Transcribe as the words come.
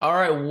All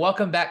right,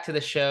 welcome back to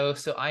the show.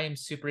 So I am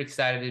super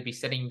excited to be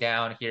sitting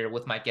down here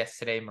with my guest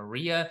today,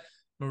 Maria.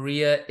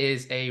 Maria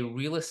is a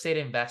real estate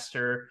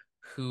investor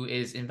who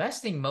is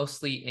investing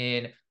mostly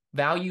in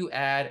value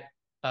add,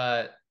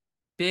 uh,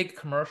 big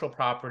commercial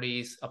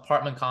properties,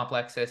 apartment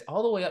complexes,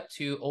 all the way up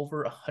to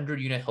over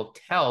 100-unit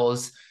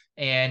hotels.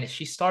 And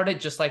she started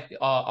just like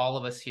all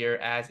of us here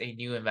as a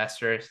new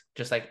investor,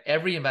 just like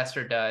every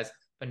investor does.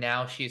 But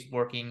now she's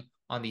working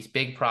on these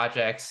big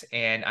projects.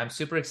 And I'm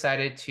super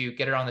excited to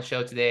get her on the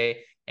show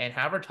today and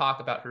have her talk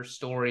about her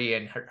story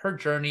and her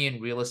journey in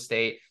real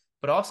estate,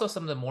 but also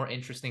some of the more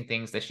interesting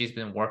things that she's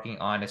been working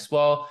on as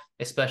well,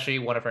 especially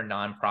one of her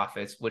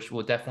nonprofits, which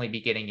we'll definitely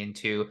be getting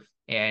into.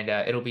 And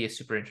it'll be a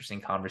super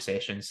interesting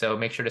conversation. So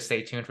make sure to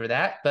stay tuned for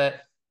that. But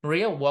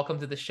Maria, welcome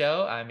to the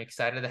show. I'm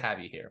excited to have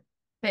you here.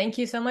 Thank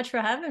you so much for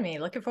having me.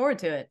 Looking forward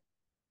to it.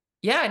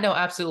 Yeah, no,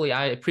 absolutely.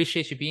 I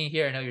appreciate you being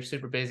here. I know you're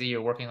super busy.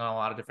 You're working on a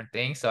lot of different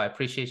things, so I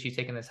appreciate you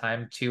taking the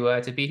time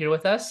to be here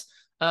with us.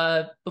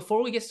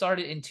 Before we get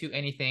started into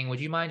anything,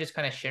 would you mind just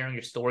kind of sharing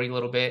your story a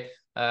little bit?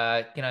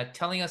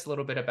 Telling us a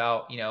little bit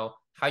about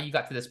how you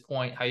got to this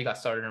point, how you got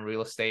started in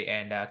real estate,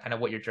 and kind of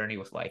what your journey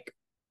was like.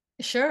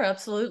 Sure,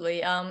 absolutely.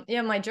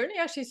 Yeah, my journey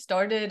actually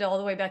started all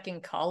the way back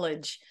in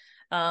college.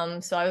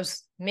 So I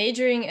was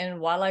majoring in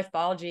wildlife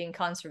biology and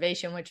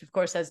conservation, which of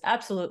course has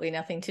absolutely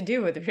nothing to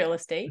do with real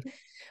estate.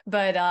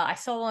 But I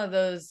saw one of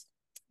those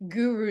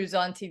gurus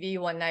on TV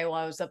one night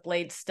while I was up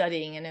late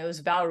studying, and it was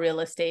about real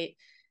estate.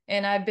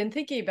 And I've been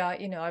thinking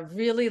about, I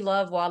really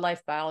love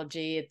wildlife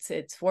biology.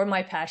 It's where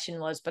my passion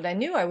was, but I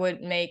knew I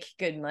wouldn't make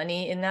good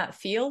money in that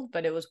field,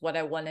 but it was what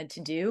I wanted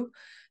to do.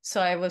 So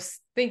I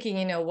was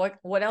thinking,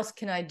 what else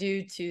can I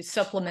do to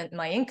supplement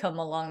my income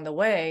along the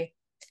way?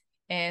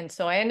 And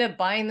so I ended up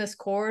buying this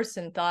course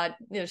and thought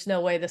there's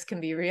no way this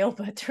can be real,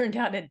 but it turned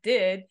out it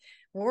did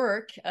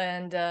work.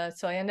 And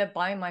so I ended up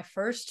buying my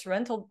first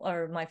rental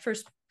or my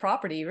first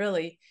property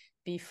really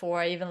before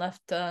I even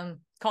left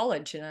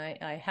college. And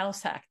I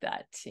house hacked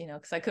that,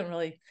 because I couldn't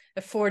really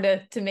afford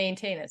to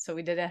maintain it. So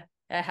we did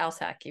a house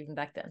hack even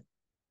back then.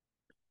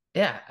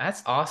 Yeah,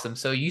 that's awesome.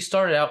 So you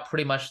started out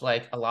pretty much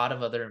like a lot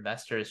of other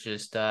investors,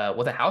 just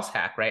with a house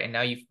hack, right? And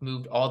now you've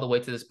moved all the way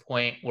to this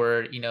point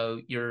where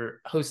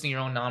you're hosting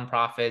your own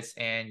nonprofits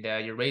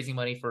and you're raising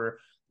money for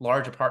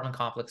large apartment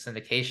complex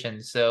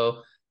syndications.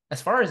 So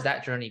as far as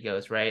that journey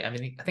goes, right? I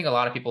mean, I think a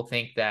lot of people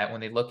think that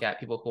when they look at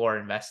people who are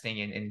investing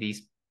in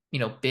these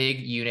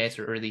big units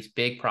or these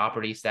big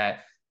properties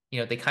that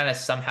they kind of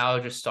somehow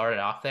just started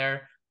off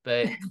there.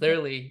 But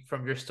clearly,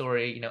 from your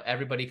story,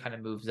 everybody kind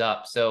of moves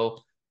up. So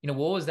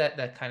what was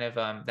that kind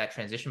of that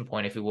transition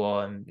point, if you will?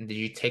 And did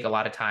you take a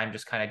lot of time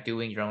just kind of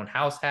doing your own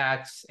house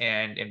hacks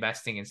and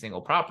investing in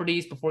single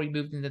properties before you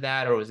moved into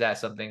that, or was that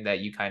something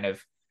that you kind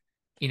of,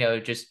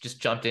 just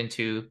jumped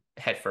into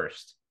head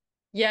first?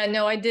 Yeah,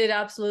 no, I did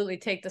absolutely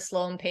take the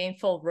slow and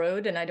painful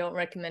road, and I don't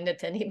recommend it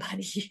to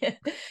anybody.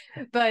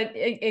 But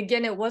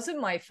again, it wasn't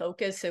my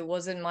focus. It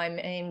wasn't my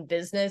main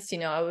business.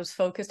 I was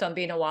focused on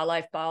being a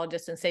wildlife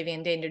biologist and saving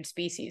endangered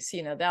species.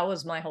 That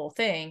was my whole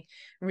thing.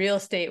 Real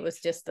estate was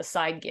just the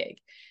side gig.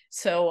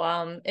 So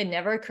it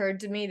never occurred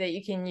to me that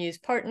you can use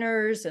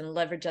partners and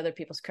leverage other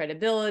people's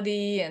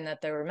credibility, and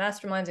that there were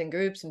masterminds and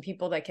groups and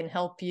people that can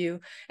help you.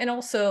 And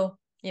also,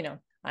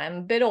 I'm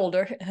a bit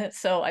older.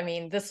 So, I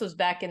mean, this was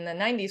back in the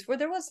 90s where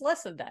there was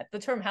less of that. The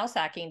term house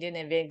hacking didn't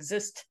even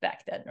exist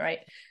back then, right?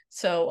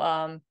 So,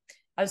 I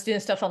was doing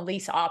stuff on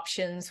lease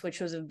options,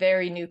 which was a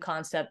very new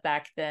concept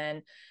back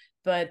then.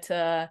 But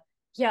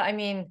yeah, I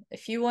mean,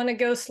 if you want to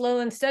go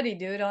slow and steady,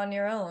 do it on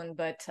your own.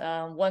 But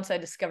once I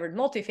discovered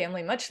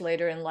multifamily much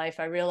later in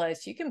life, I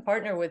realized you can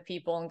partner with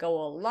people and go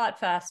a lot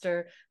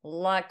faster, a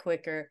lot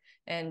quicker,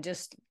 and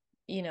just,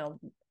 you know,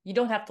 you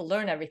don't have to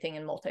learn everything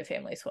in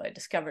multifamily is what I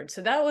discovered.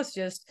 So that was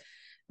just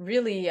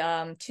really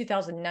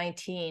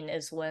 2019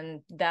 is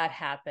when that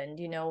happened.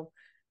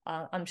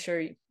 I'm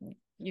sure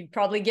you'd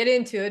probably get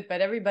into it,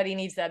 but everybody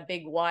needs that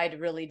big why to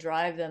really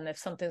drive them if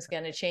something's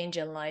going to change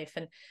in life.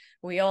 And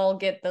we all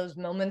get those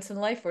moments in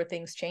life where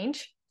things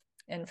change.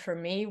 And for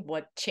me,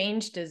 what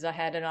changed is I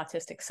had an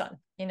autistic son.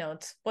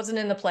 It wasn't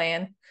in the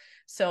plan.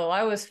 So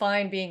I was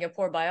fine being a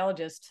poor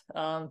biologist,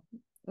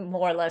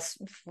 more or less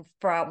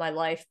throughout my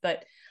life.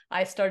 But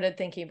I started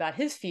thinking about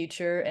his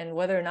future and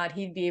whether or not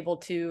he'd be able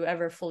to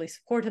ever fully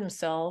support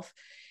himself.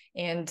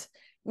 And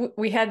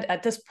we had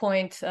at this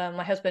point,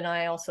 my husband and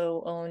I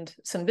also owned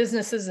some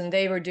businesses and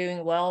they were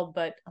doing well.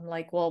 But I'm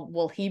like, well,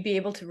 will he be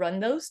able to run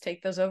those,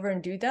 take those over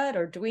and do that?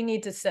 Or do we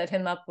need to set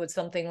him up with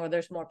something where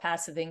there's more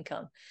passive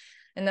income?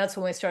 And that's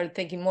when we started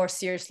thinking more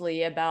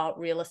seriously about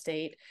real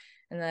estate.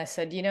 And then I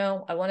said,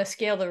 I want to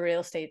scale the real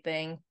estate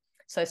thing.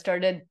 So I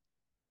started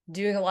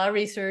doing a lot of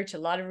research, a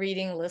lot of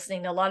reading,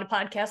 listening to a lot of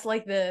podcasts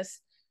like this,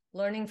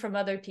 learning from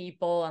other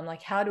people. I'm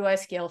like, how do I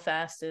scale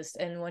fastest?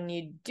 And when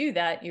you do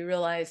that, you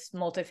realize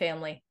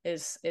multifamily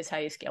is how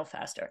you scale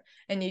faster,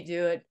 and you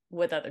do it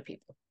with other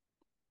people.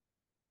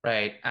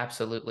 Right,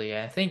 absolutely.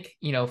 I think,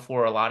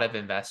 for a lot of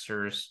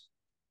investors,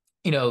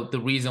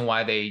 the reason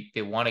why they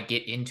want to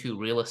get into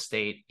real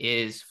estate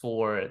is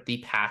for the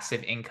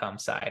passive income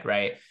side,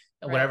 right?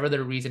 And Right. whatever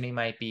the reasoning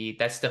might be,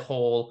 that's the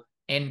whole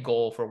end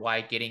goal for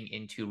why getting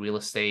into real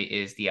estate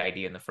is the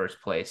idea in the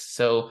first place.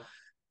 So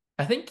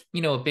I think,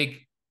 a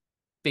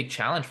big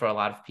challenge for a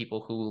lot of people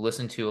who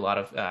listen to a lot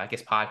of, I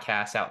guess,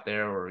 podcasts out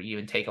there or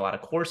even take a lot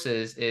of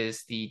courses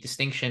is the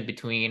distinction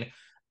between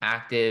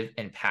active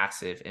and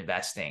passive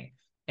investing.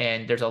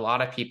 And there's a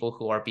lot of people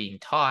who are being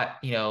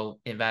taught,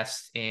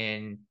 invest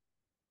in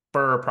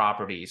fur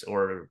properties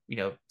or,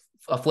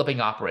 a flipping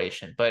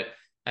operation. But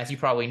as you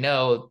probably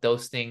know,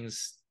 those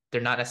things,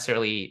 they're not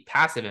necessarily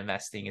passive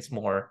investing, it's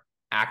more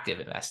active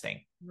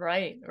investing.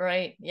 Right,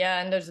 right.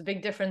 Yeah, and there's a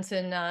big difference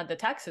in the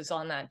taxes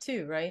on that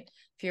too, right?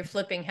 If you're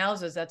flipping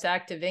houses, that's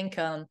active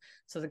income.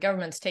 So the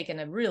government's taking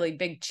a really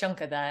big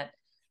chunk of that.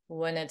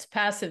 When it's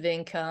passive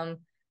income,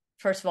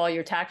 first of all,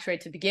 your tax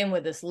rate to begin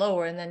with is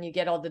lower, and then you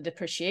get all the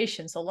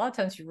depreciation. So a lot of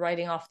times you're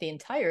writing off the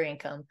entire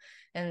income.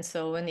 And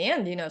so in the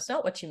end, it's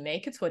not what you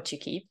make, it's what you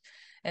keep.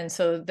 And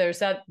so there's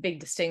that big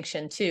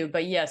distinction too.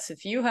 But yes,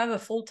 if you have a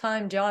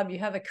full-time job, you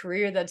have a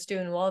career that's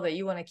doing well that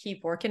you want to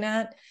keep working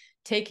at,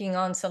 taking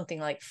on something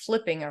like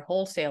flipping or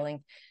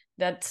wholesaling,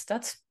 that's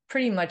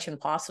pretty much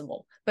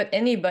impossible. But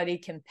anybody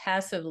can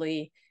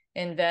passively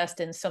invest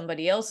in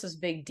somebody else's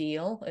big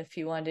deal. If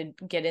you want to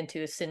get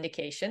into a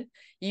syndication,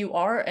 you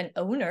are an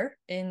owner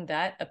in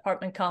that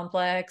apartment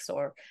complex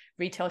or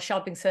retail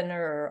shopping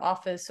center or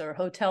office or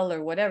hotel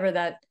or whatever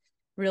that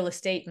real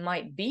estate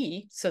might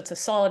be. So it's a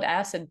solid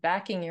asset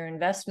backing your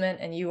investment,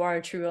 and you are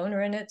a true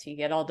owner in it. So you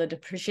get all the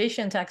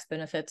depreciation tax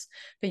benefits,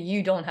 but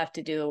you don't have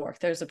to do the work.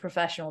 There's a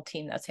professional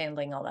team that's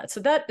handling all that. So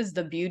that is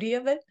the beauty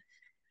of it.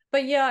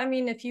 But yeah, I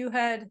mean, if you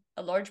had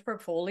a large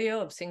portfolio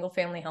of single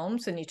family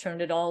homes and you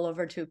turned it all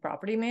over to a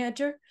property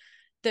manager,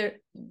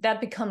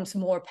 that becomes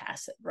more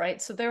passive, right?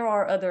 So there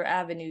are other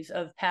avenues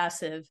of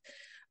passive,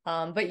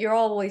 but you're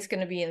always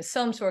going to be in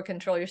some sort of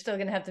control. You're still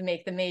going to have to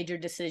make the major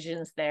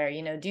decisions there.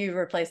 Do you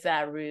replace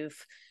that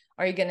roof?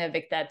 Are you going to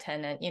evict that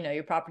tenant?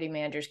 Your property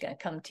manager is going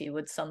to come to you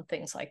with some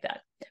things like that.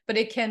 But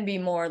it can be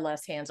more or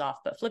less hands off.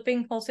 But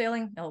flipping,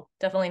 wholesaling, no,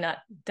 definitely not.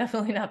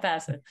 Definitely not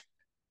passive.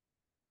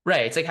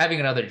 Right. It's like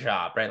having another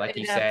job, right? Like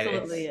you It said,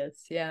 absolutely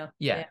is. Yeah.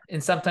 yeah. Yeah.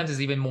 And sometimes it's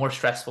even more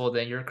stressful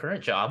than your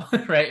current job,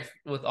 right?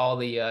 With all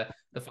the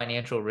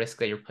financial risk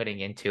that you're putting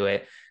into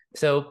it.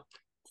 So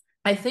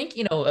I think,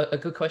 a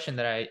good question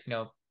that I,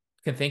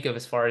 can think of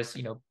as far as,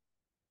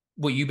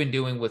 what you've been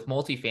doing with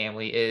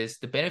multifamily is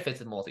the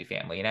benefits of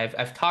multifamily. And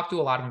I've talked to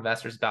a lot of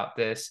investors about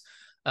this.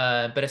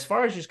 But as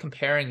far as just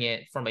comparing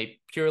it from a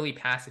purely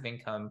passive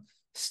income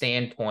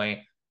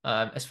standpoint,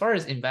 as far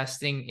as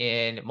investing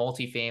in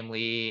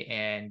multifamily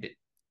and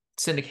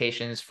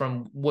syndications,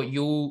 from what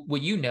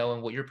you know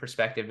and what your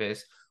perspective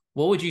is,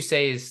 what would you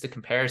say is the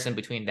comparison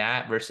between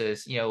that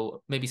versus,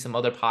 maybe some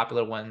other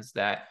popular ones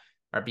that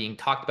are being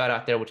talked about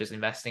out there, which is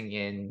investing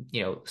in,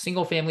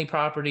 single family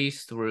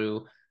properties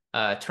through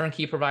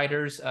turnkey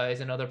providers is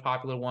another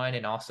popular one,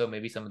 and also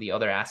maybe some of the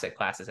other asset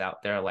classes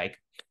out there like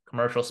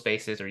commercial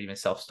spaces or even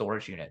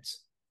self-storage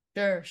units.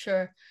 Sure,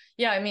 sure.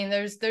 Yeah, I mean,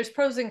 there's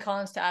pros and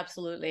cons to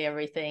absolutely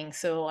everything.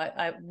 So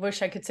I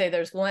wish I could say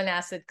there's one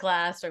asset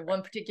class or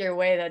one particular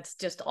way that's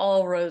just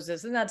all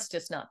roses, and that's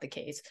just not the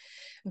case.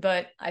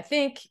 But I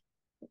think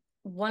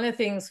one of the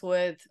things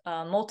with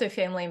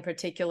multifamily in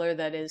particular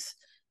that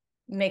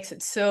makes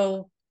it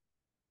so,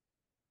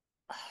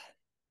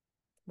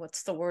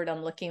 what's the word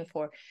I'm looking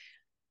for?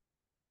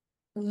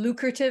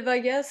 Lucrative, I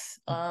guess,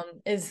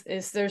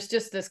 is there's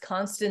just this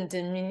constant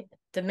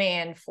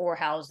demand for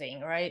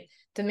housing, right?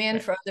 Demand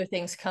Right. for other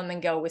things come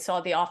and go. We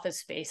saw the office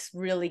space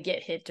really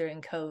get hit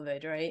during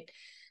COVID, right?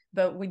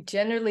 But we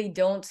generally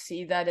don't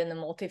see that in the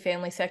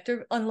multifamily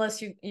sector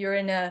unless you're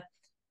in a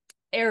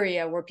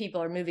area where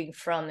people are moving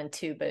from and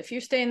to. But if you're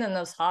staying in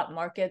those hot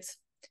markets,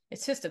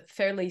 it's just a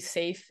fairly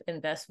safe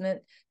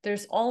investment.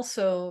 There's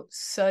also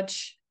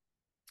such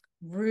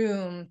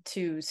room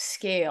to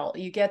scale.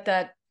 You get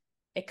that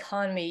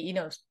economy,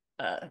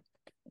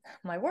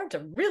 my words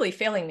are really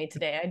failing me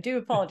today. I do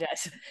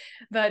apologize,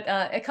 but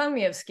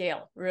economy of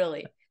scale,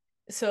 really.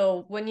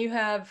 So when you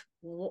have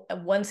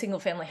one single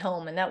family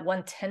home and that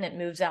one tenant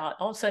moves out,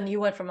 all of a sudden you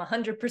went from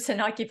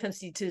 100%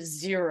 occupancy to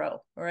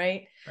zero,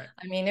 right? Right.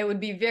 I mean, it would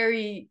be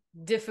very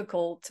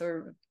difficult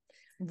or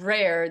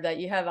rare that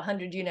you have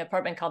 100-unit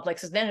apartment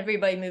complexes, then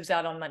everybody moves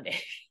out on Monday.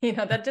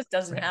 That just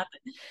doesn't Right. happen.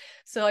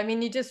 So, I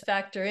mean, you just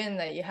factor in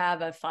that you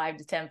have a 5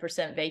 to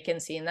 10%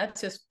 vacancy, and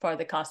that's just part of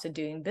the cost of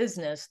doing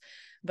business.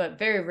 But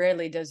very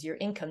rarely does your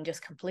income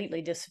just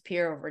completely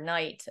disappear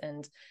overnight.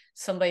 And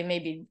somebody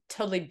maybe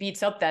totally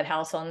beats up that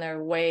house on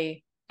their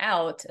way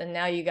out, and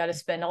now you got to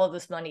spend all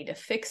this money to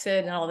fix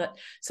it and all that.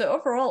 So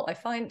overall, I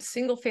find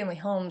single family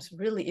homes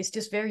really is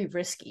just very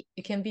risky.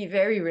 It can be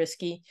very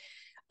risky.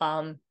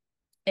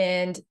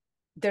 And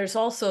there's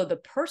also the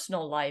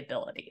personal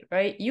liability,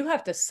 right? You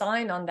have to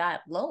sign on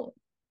that loan.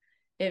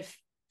 If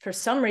for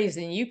some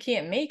reason you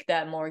can't make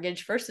that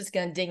mortgage, first it's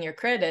going to ding your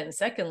credit, and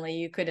secondly,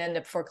 you could end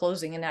up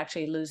foreclosing and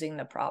actually losing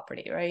the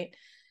property, right?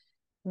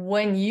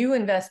 When you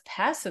invest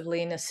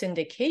passively in a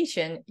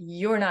syndication,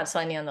 you're not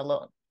signing on the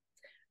loan,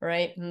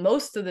 right?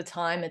 Most of the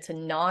time, it's a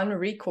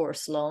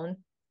non-recourse loan,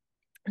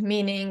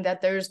 meaning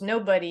that there's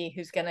nobody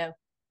who's going to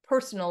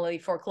personally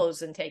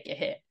foreclose and take a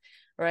hit,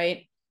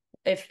 right?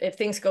 If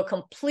things go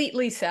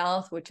completely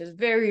south, which is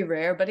very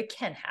rare, but it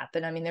can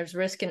happen. I mean, there's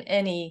risk in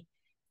any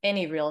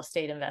real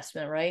estate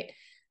investment, right?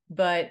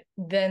 But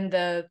then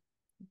the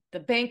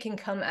bank can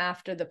come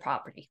after the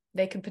property.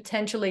 They could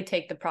potentially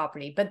take the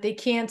property, but they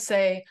can't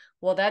say,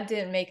 well, that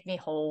didn't make me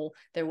whole.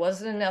 There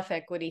wasn't enough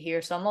equity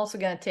here. So I'm also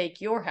going to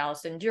take your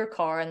house and your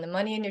car and the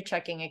money in your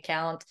checking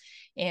account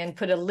and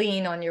put a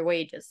lien on your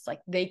wages. Like,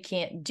 they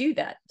can't do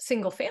that.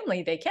 Single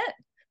family, they can,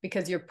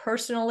 because you're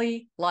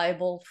personally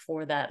liable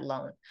for that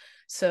loan.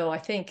 So I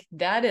think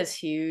that is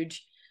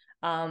huge.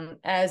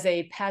 As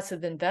a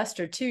passive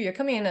investor too, you're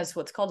coming in as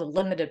what's called a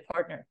limited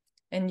partner.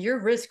 And your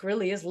risk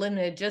really is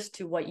limited just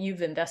to what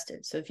you've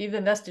invested. So if you've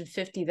invested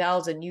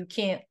 50,000, you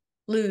can't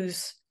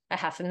lose a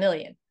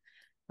 $500,000,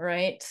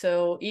 right?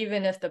 So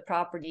even if the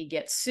property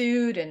gets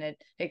sued and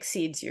it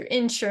exceeds your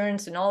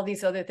insurance and all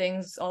these other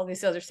things, all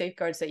these other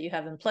safeguards that you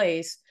have in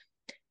place,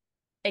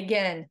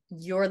 again,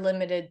 you're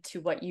limited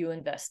to what you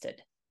invested.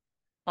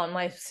 On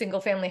my single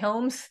family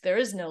homes, there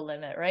is no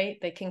limit, right?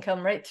 They can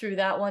come right through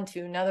that one to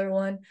another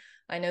one.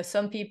 I know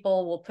some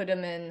people will put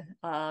them in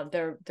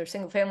their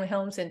single family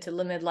homes into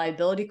limited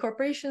liability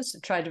corporations to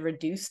try to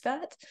reduce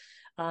that.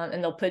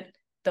 And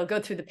they'll go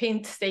through the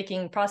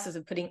painstaking process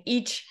of putting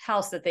each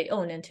house that they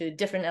own into a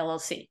different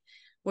LLC,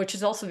 which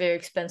is also very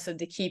expensive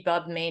to keep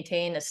up,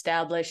 maintain,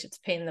 establish. It's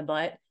a pain in the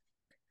butt.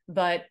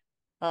 But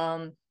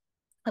a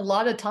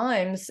lot of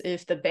times,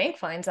 if the bank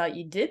finds out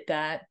you did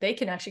that, they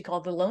can actually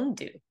call the loan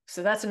due.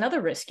 So that's another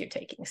risk you're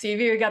taking. So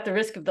you've either got the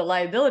risk of the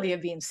liability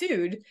of being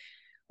sued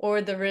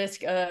or the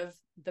risk of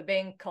the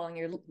bank calling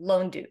your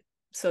loan due.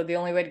 So the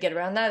only way to get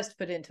around that is to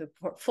put it into a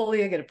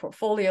portfolio, get a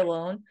portfolio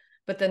loan.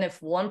 But then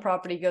if one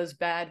property goes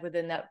bad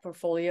within that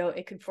portfolio,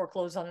 it could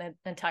foreclose on the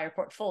entire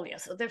portfolio.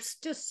 So there's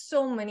just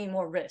so many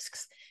more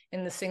risks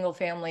in the single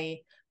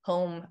family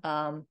home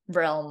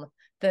realm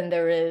than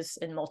there is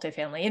in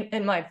multifamily,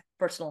 in my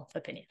personal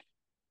opinion.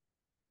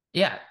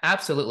 Yeah,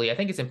 absolutely. I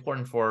think it's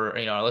important for,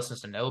 our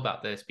listeners to know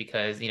about this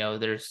because,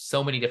 there's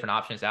so many different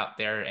options out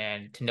there,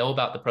 and to know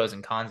about the pros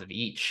and cons of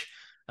each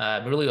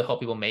really will help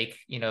people make,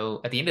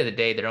 at the end of the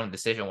day, their own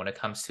decision when it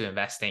comes to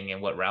investing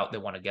and what route they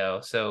want to go.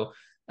 So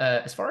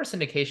as far as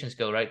syndications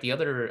go, right, the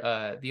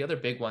other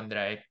big one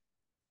that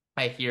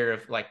I hear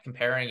of, like,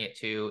 comparing it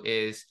to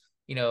is,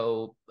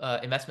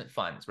 investment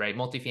funds, right?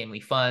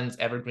 Multifamily funds,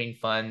 evergreen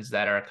funds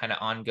that are kind of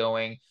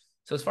ongoing.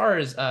 So as far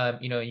as,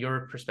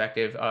 your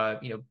perspective,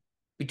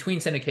 between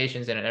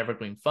syndications and an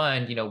evergreen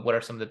fund, what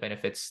are some of the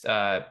benefits,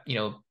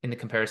 in the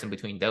comparison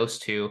between those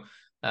two,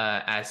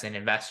 as an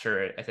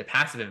investor, as a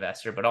passive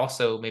investor, but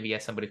also maybe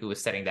as somebody who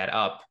is setting that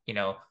up,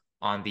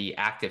 on the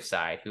active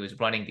side, who is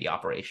running the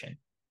operation?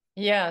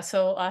 Yeah,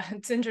 so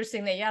it's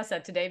interesting that you asked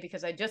that today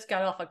because I just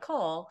got off a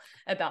call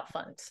about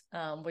funds.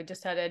 We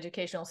just had an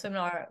educational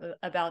seminar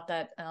about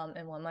that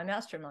in one of my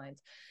masterminds.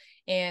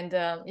 And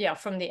yeah,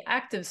 from the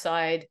active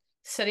side,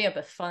 setting up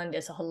a fund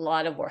is a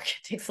lot of work.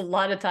 It takes a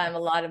lot of time, a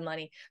lot of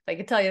money. I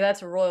can tell you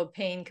that's a royal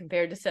pain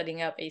compared to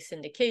setting up a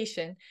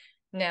syndication.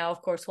 Now,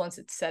 of course, once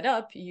it's set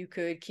up, you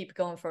could keep it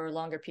going for a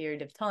longer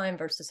period of time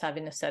versus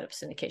having to set up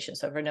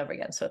syndications over and over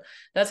again. So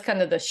that's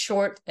kind of the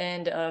short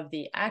end of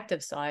the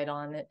active side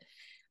on it.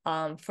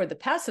 For the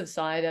passive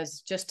side,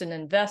 as just an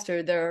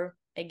investor, there are,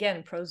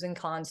 again, pros and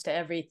cons to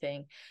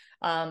everything.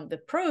 The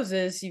pros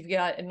is you've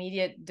got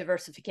immediate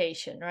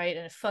diversification, right?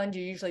 In a fund,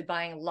 you're usually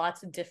buying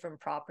lots of different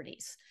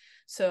properties.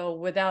 So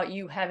without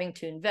you having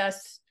to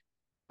invest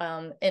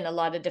in a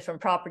lot of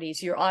different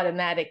properties, you're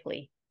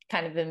automatically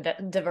kind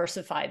of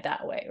diversified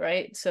that way,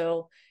 right?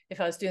 So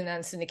if I was doing that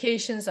in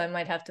syndications, I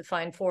might have to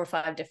find 4 or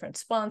 5 different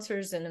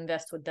sponsors and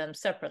invest with them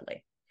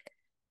separately.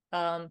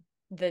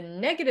 The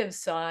negative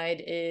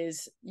side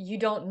is you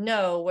don't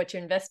know what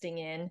you're investing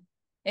in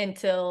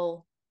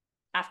until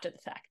after the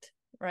fact,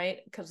 right?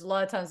 Because a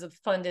lot of times the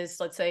fund is,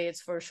 let's say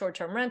it's for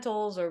short-term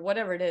rentals or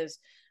whatever it is,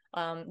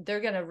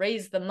 they're going to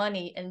raise the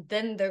money and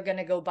then they're going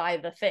to go buy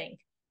the thing.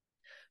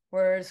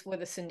 Whereas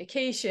with a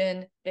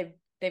syndication,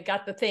 they've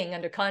got the thing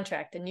under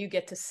contract and you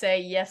get to say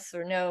yes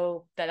or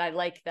no, that I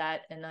like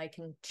that and I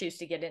can choose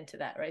to get into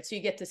that, right? So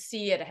you get to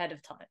see it ahead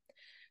of time.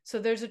 So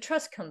there's a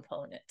trust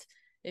component.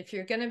 If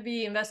you're going to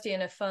be investing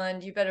in a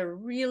fund, you better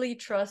really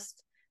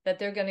trust that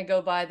they're going to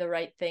go buy the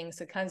right things,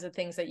 the kinds of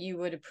things that you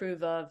would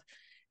approve of,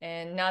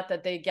 and not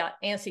that they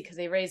got antsy because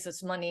they raised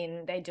this money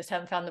and they just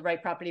haven't found the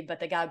right property, but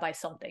they got to buy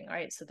something,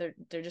 right? So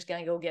they're just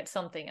going to go get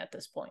something at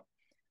this point.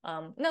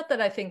 Not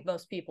that I think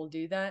most people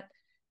do that,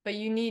 but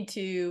you need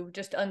to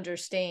just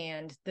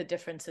understand the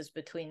differences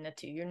between the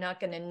two. You're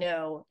not going to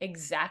know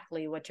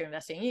exactly what you're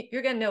investing in.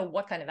 You're going to know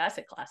what kind of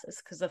asset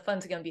classes because the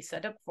fund's going to be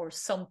set up for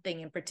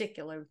something in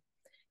particular.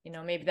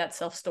 Maybe that's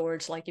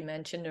self-storage, like you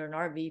mentioned, or an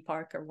RV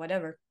park or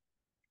whatever.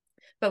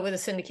 But with a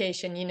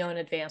syndication, you know in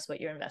advance what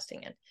you're investing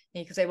in. And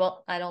you can say,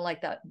 well, I don't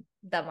like that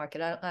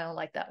market. I don't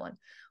like that one.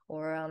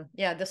 Or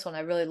yeah, this one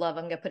I really love.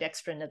 I'm gonna put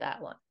extra into that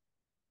one.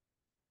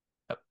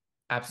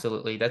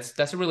 Absolutely.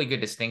 That's a really good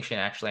distinction,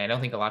 actually. I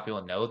don't think a lot of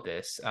people know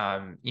this.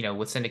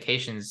 With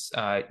syndications,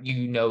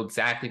 you know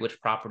exactly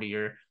which property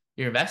you're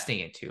investing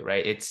into,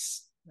 right?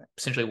 It's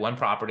essentially one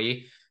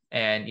property,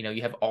 and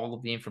you have all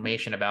of the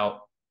information about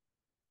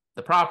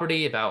the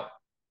property, about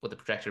what the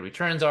projected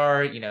returns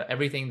are,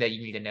 everything that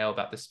you need to know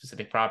about this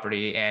specific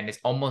property. And it's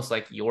almost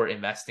like you're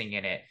investing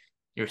in it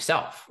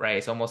yourself, right?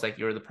 It's almost like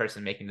you're the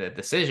person making the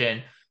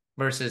decision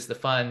versus the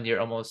fund. You're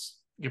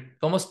almost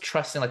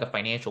trusting like a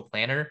financial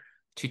planner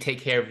to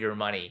take care of your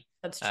money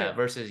That's true.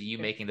 versus you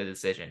making the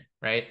decision,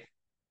 right?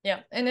 Yeah,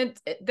 and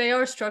they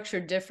are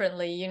structured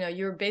differently.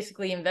 You're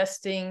basically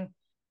investing,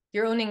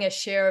 you're owning a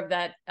share of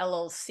that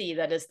LLC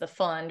that is the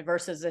fund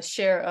versus a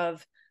share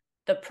of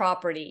the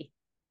property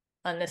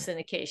on the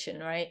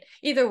syndication, right?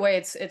 Either way,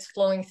 it's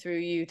flowing through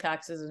you,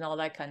 taxes and all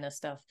that kind of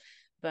stuff.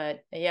 But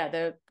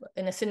yeah,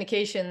 in a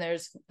syndication,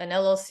 there's an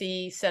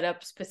LLC set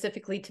up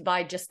specifically to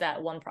buy just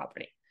that one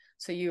property.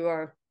 So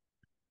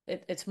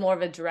it's more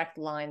of a direct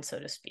line, so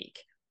to speak.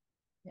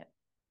 Yeah.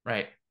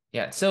 Right.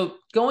 Yeah. So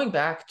going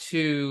back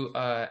to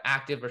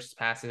active versus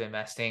passive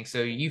investing,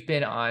 so you've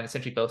been on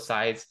essentially both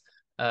sides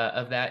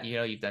of that.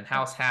 You've done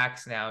house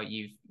hacks. Now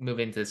you've moved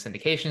into the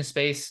syndication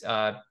space,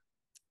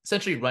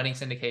 essentially running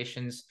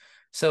syndications.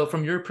 So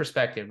from your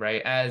perspective,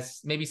 right,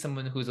 as maybe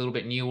someone who's a little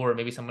bit newer,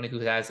 maybe someone who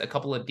has a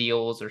couple of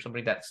deals or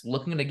somebody that's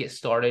looking to get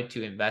started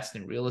to invest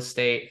in real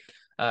estate,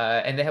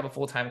 and they have a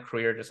full-time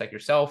career just like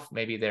yourself.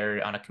 Maybe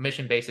they're on a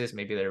commission basis,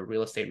 maybe they're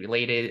real estate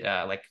related,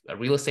 like a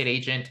real estate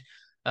agent.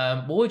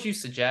 What would you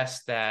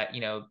suggest that,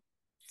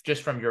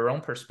 just from your own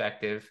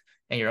perspective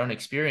and your own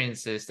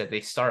experiences that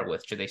they start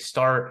with? Should they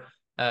start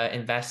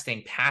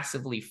investing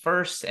passively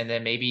first, and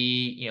then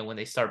maybe, when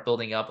they start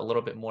building up a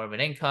little bit more of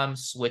an income,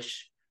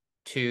 switch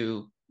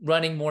to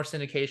running more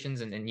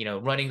syndications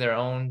and running their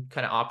own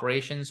kind of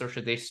operations? Or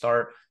should they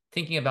start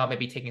thinking about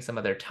maybe taking some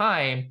of their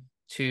time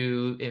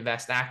to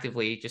invest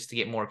actively just to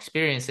get more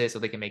experiences so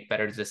they can make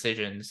better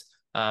decisions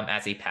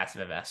as a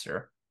passive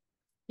investor?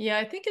 Yeah,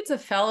 I think it's a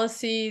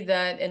fallacy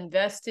that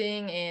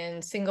investing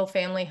in single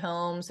family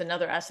homes and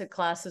other asset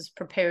classes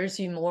prepares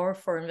you more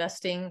for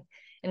investing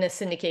in a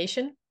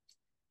syndication.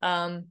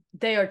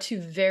 They are two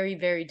very,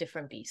 very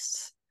different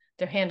beasts.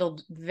 They're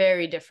handled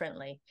very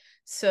differently.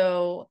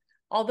 So,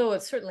 although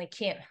it certainly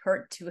can't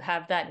hurt to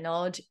have that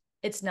knowledge,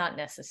 it's not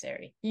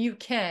necessary. You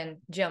can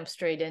jump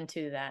straight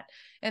into that.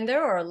 And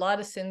there are a lot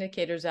of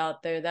syndicators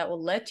out there that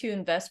will let you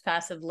invest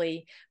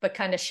passively, but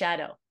kind of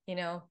shadow,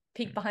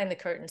 peek behind the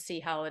curtain, see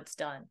how it's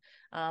done.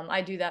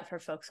 I do that for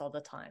folks all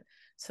the time.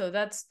 So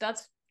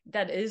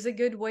that is a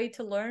good way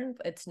to learn.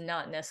 But it's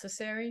not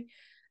necessary.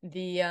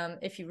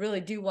 If you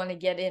really do want to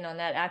get in on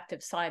that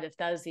active side, if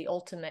that is the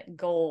ultimate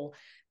goal,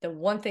 the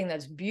one thing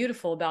that's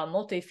beautiful about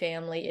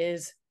multifamily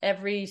is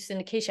every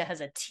syndication has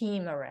a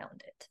team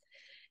around it.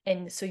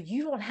 And so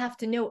you don't have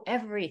to know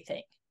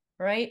everything,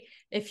 right?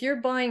 If you're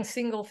buying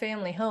single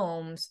family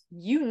homes,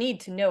 you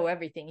need to know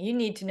everything. You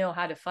need to know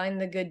how to find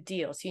the good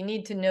deals. You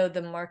need to know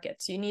the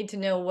markets. You need to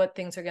know what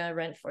things are going to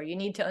rent for. You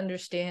need to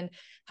understand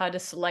how to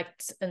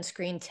select and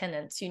screen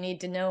tenants. You need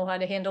to know how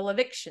to handle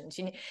evictions.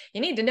 You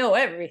need to know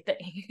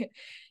everything.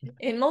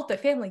 In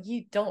multifamily,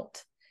 you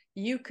don't.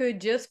 You could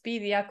just be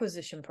the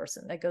acquisition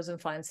person that goes and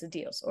finds the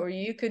deals, or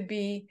you could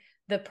be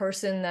the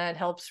person that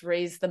helps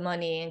raise the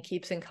money and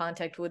keeps in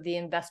contact with the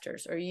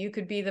investors, or you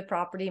could be the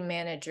property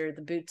manager,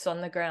 the boots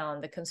on the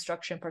ground, the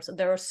construction person.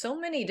 There are so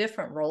many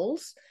different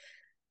roles,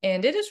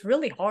 and it is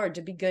really hard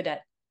to be good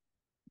at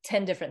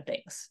 10 different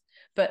things.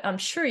 But I'm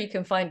sure you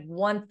can find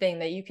one thing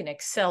that you can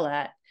excel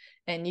at,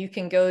 and you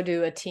can go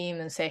to a team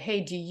and say, hey,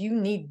 do you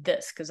need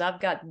this? Because I've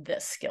got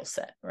this skill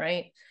set,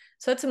 right?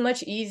 So it's a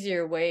much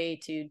easier way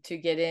to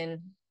get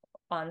in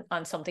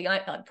on something. I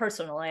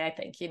personally, I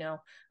think,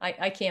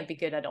 I can't be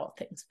good at all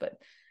things, but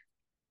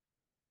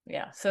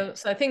yeah. So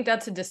I think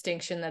that's a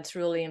distinction that's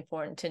really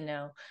important to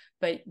know.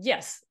 But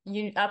yes,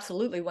 you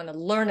absolutely want to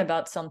learn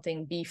about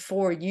something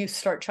before you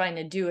start trying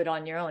to do it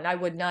on your own. I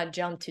would not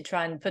jump to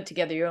try and put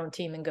together your own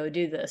team and go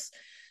do this.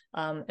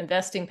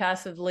 Investing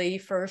passively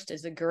first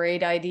is a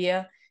great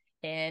idea.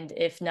 And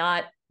if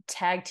not,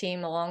 tag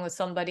team along with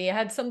somebody. I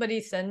had somebody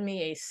send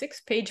me a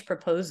 6-page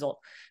proposal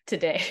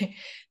today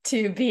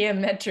to be a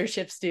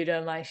mentorship student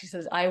of mine. She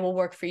says, I will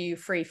work for you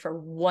free for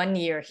 1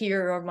 year.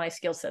 Here are my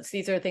skill sets.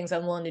 These are things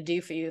I'm willing to do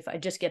for you if I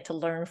just get to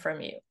learn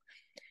from you.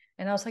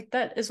 And I was like,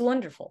 that is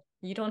wonderful.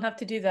 You don't have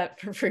to do that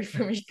for free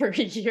for me for a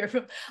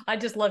year. I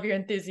just love your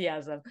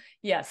enthusiasm.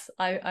 Yes,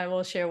 I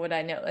will share what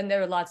I know. And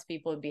there are lots of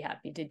people who'd be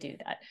happy to do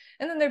that.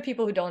 And then there are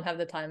people who don't have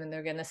the time and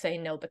they're going to say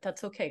no, but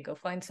that's okay. Go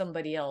find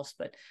somebody else.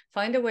 But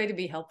find a way to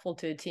be helpful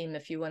to a team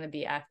if you want to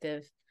be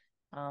active.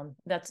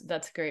 That's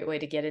a great way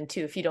to get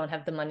into if you don't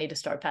have the money to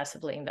start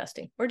passively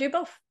investing, or do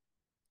both.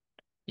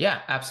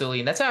 Yeah, absolutely.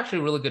 And that's actually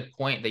a really good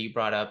point that you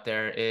brought up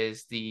there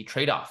is the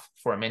trade-off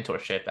for a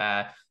mentorship.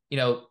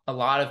 A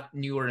lot of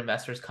newer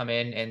investors come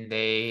in and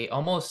they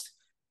almost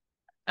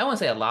I won't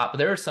say a lot, but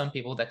there are some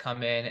people that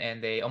come in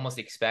and they almost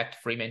expect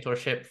free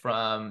mentorship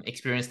from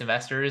experienced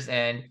investors.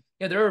 And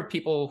there are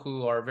people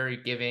who are very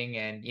giving,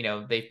 and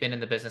they've been in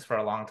the business for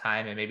a long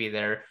time, and maybe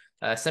they're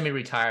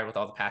semi-retired with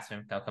all the passive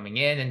income coming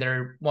in, and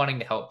they're wanting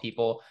to help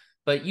people.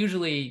 But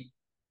usually,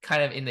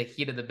 kind of in the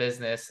heat of the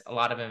business, a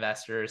lot of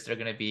investors, they're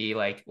going to be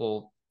like,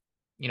 well,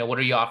 what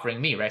are you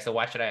offering me, right? So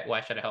why should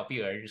I help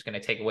you? Are you just going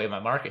to take away my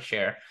market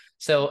share?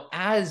 So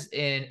as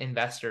an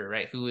investor,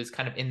 right, who is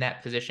kind of in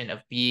that position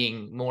of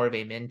being more of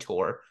a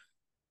mentor,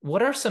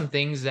 what are some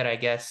things that I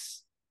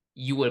guess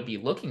you would be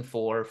looking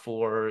for, a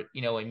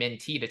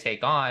mentee to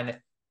take on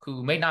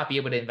who may not be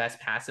able to invest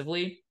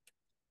passively,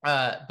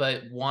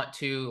 but want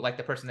to, like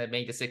the person that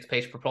made the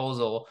 6-page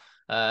proposal,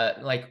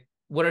 like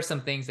what are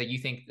some things that you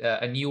think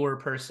a newer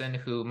person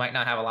who might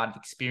not have a lot of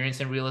experience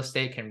in real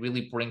estate can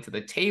really bring to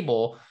the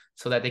table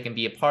so that they can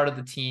be a part of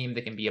the team,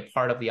 they can be a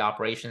part of the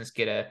operations,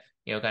 get a,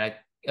 kind of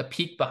a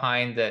peek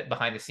behind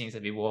the scenes,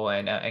 if you will,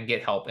 and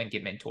get help and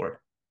get mentored.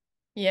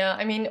 Yeah,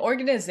 I mean,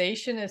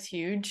 organization is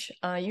huge.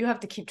 You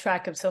have to keep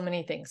track of so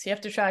many things. You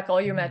have to track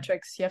all your Mhm.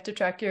 metrics. You have to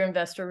track your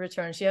investor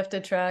returns. You have to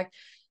track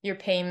your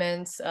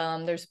payments.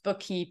 There's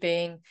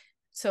bookkeeping.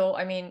 So,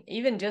 I mean,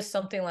 even just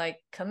something like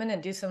come in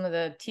and do some of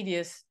the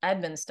tedious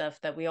admin stuff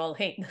that we all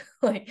hate.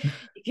 Like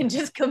you can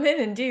just come in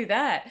and do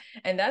that.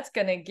 And that's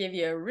going to give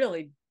you a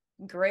really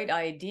great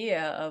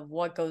idea of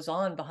what goes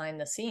on behind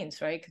the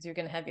scenes, right? Because you're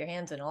going to have your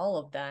hands in all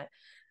of that.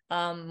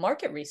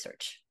 Market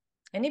research,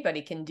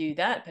 anybody can do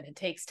that, but it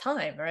takes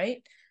time,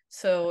 right?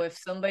 So if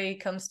somebody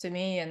comes to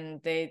me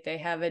and they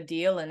have a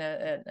deal in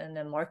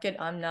a market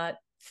I'm not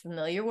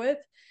familiar with,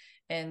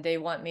 and they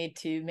want me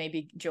to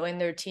maybe join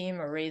their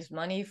team or raise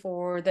money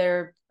for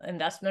their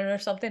investment or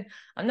something,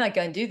 I'm not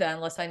going to do that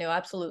unless I know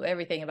absolutely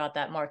everything about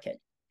that market.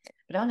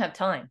 But I don't have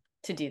time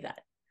to do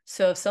that.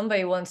 So if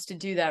somebody wants to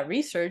do that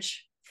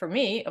research for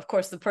me, of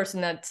course, the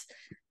person that's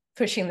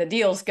pushing the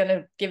deal is going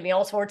to give me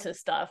all sorts of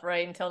stuff,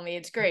 right, and tell me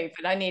it's great,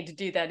 but I need to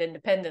do that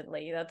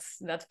independently.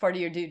 That's part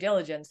of your due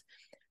diligence.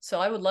 So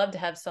I would love to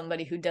have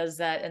somebody who does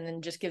that and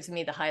then just gives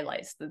me the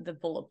highlights, the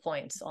bullet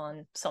points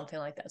on something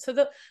like that. So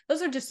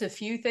those are just a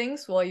few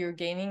things while you're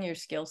gaining your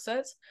skill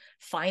sets.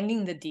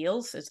 Finding the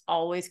deals is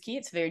always key.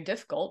 It's very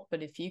difficult,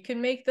 but if you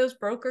can make those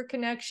broker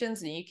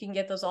connections and you can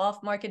get those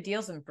off-market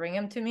deals and bring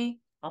them to me,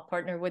 I'll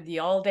partner with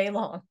you all day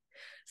long.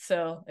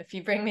 So if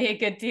you bring me a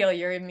good deal,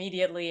 you're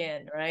immediately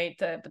in, right?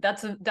 But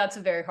that's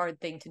a very hard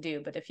thing to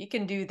do. But if you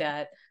can do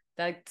that,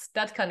 that's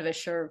kind of a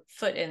sure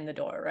foot in the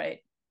door, right?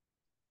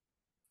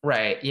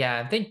 Right.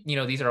 Yeah. I think,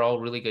 these are all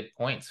really good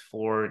points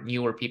for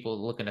newer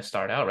people looking to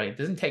start out, right? It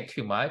doesn't take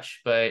too much,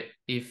 but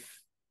if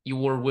you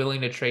were willing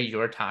to trade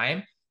your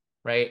time,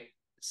 right,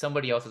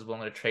 somebody else is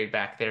willing to trade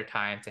back their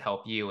time to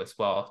help you as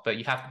well. But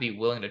you have to be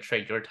willing to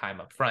trade your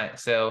time up front.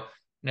 So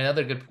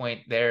another good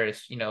point there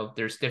is,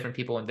 there's different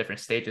people in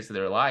different stages of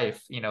their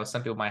life.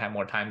 Some people might have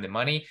more time than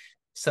money.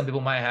 Some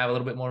people might have a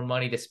little bit more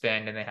money to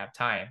spend and they have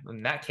time.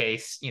 In that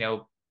case,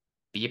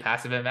 be a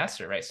passive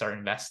investor, right? Start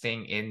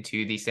investing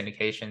into these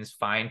syndications,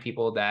 find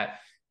people that,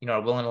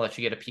 are willing to let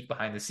you get a peek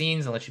behind the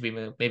scenes and let you be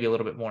maybe a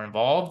little bit more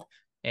involved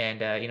and,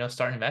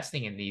 start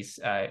investing in these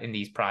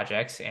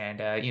projects.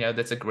 And,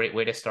 that's a great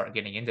way to start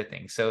getting into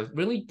things. So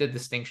really the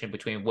distinction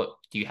between what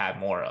do you have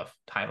more of,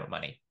 time or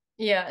money?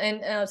 Yeah,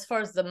 and as far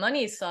as the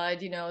money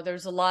side,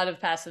 there's a lot of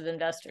passive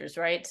investors,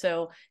 right?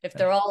 So if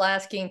they're all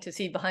asking to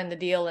see behind the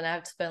deal and I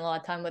have to spend a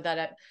lot of time with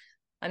that,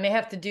 I may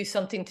have to do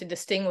something to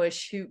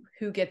distinguish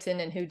who gets in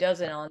and who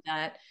doesn't on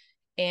that.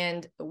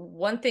 And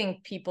one thing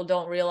people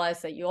don't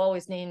realize that you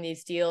always need in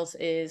these deals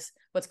is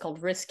what's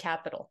called risk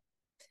capital.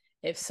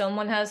 If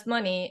someone has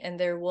money and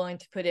they're willing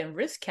to put in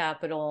risk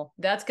capital,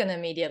 that's going to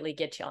immediately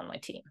get you on my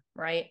team,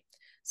 right?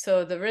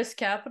 So the risk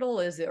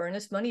capital is the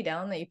earnest money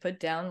down that you put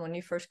down when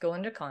you first go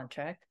into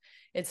contract.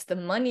 It's the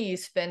money you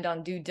spend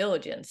on due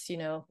diligence.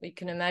 You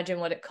can imagine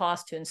what it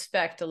costs to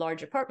inspect a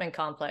large apartment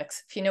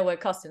complex. If you know what it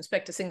costs to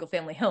inspect a single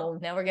family home,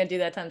 now we're going to do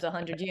that times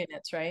 100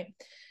 units, right?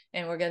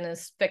 And we're going to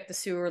inspect the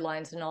sewer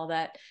lines and all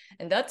that.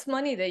 And that's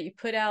money that you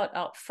put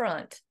out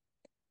front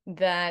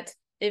that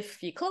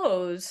if you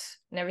close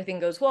and everything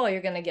goes well,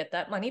 you're going to get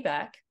that money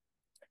back.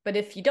 But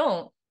if you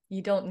don't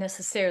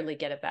necessarily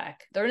get it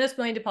back. The earnest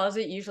money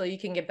deposit, usually you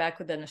can get back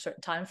within a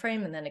certain time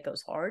frame, and then it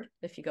goes hard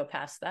if you go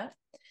past that.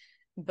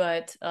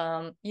 But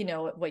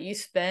what you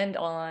spend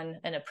on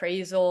an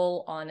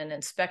appraisal, on an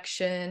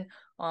inspection,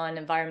 on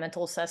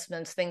environmental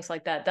assessments, things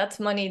like that, that's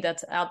money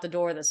that's out the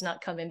door that's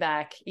not coming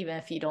back, even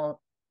if you don't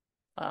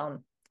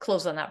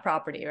close on that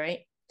property,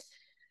 right?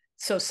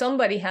 So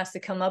somebody has to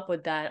come up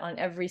with that on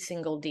every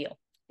single deal.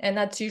 And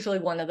that's usually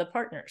one of the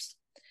partners.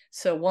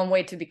 So one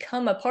way to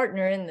become a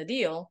partner in the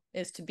deal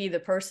is to be the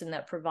person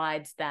that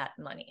provides that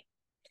money.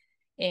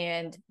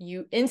 And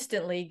you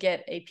instantly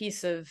get a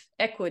piece of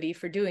equity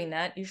for doing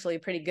that, usually a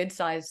pretty good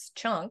sized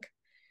chunk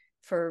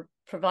for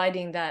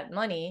providing that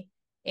money.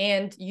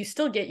 And you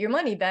still get your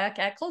money back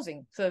at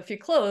closing. So if you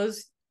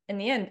close, in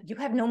the end, you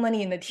have no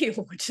money in the deal,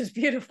 which is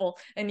beautiful,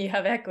 and you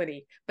have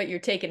equity, but you're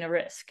taking a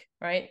risk,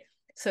 right?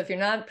 So if you're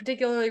not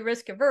particularly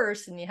risk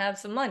averse and you have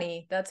some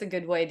money, that's a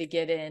good way to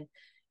get in.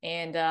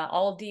 And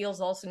all deals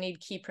also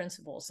need key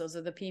principals. Those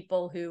are the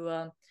people who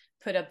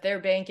put up their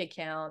bank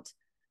account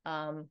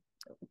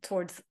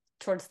towards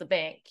the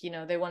bank.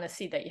 They want to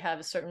see that you have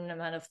a certain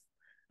amount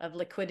of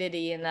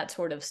liquidity and that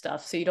sort of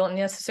stuff. So you don't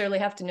necessarily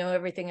have to know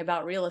everything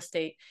about real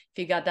estate.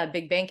 If you got that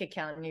big bank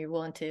account and you're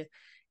willing to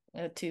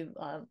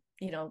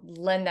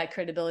lend that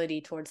credibility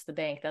towards the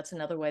bank, that's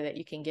another way that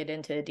you can get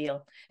into a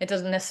deal. It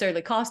doesn't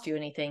necessarily cost you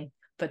anything,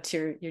 but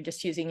you're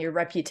just using your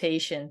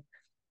reputation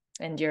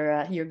and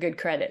your good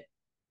credit.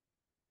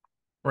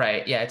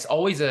 Right. Yeah. It's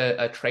always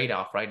a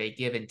trade-off, right? A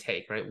give and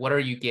take, right? What are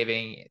you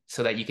giving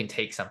so that you can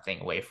take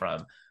something away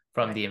from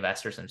Right. the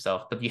investors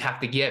themselves? But you have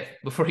to give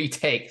before you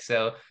take.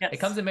 So it Yes.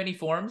 comes in many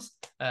forms.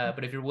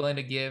 But if you're willing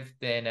to give,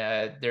 then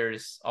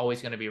there's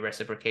always going to be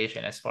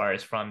reciprocation as far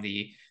as from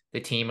the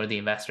team or the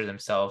investor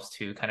themselves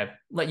to kind of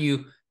let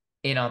you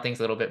in on things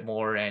a little bit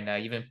more and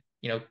even,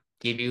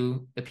 give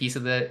you the piece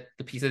of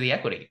the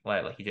equity,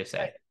 like you just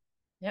Right. said.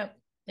 Yep.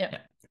 Yep. Yeah.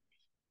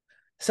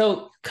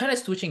 So, kind of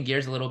switching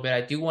gears a little bit,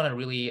 I do want to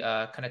really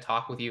kind of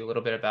talk with you a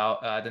little bit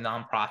about the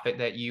nonprofit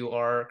that you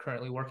are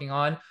currently working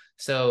on.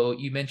 So,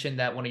 you mentioned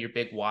that one of your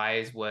big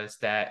whys was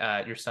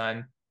that your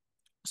son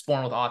was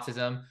born with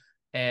autism,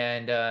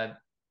 and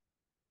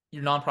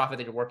your nonprofit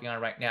that you're working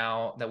on right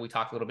now, that we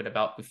talked a little bit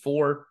about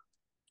before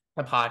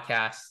the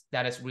podcast,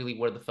 that is really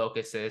where the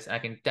focus is. And I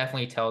can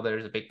definitely tell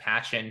there's a big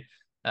passion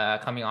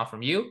coming off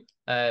from you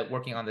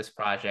working on this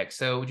project.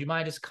 So, would you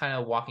mind just kind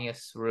of walking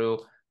us through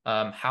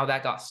how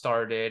that got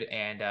started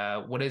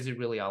and what is it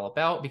really all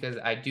about? Because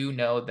I do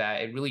know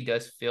that it really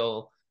does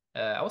feel,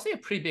 I would say, a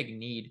pretty big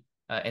need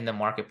in the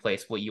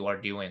marketplace, what you are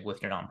doing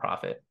with your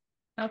nonprofit.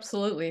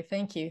 Absolutely.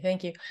 Thank you.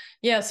 Thank you.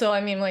 Yeah. So,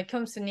 I mean, when it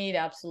comes to need,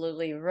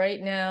 absolutely.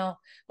 Right now,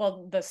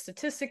 well, the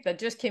statistic that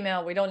just came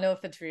out, we don't know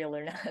if it's real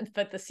or not,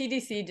 but the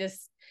CDC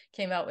just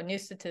came out with new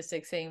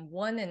statistics saying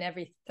 1 in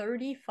every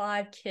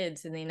 35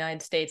 kids in the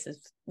United States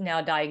is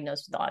now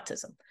diagnosed with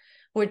autism,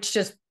 which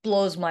just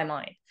blows my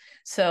mind.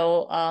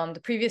 So,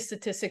 the previous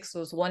statistics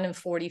was 1 in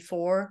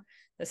 44.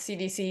 The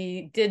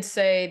CDC did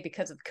say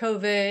because of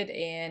COVID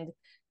and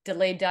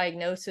delayed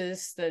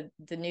diagnosis, the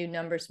new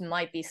numbers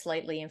might be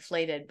slightly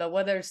inflated, but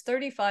whether it's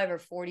 35 or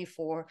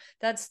 44,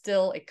 that's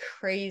still a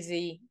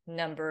crazy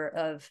number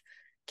of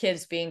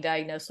kids being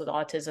diagnosed with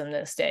autism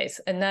these days,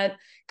 and that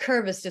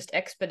curve is just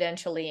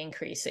exponentially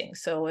increasing.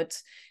 So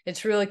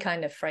it's really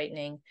kind of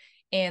frightening.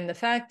 And the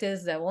fact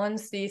is that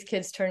once these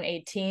kids turn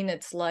 18,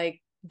 it's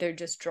like they're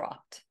just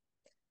dropped,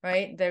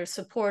 right? There's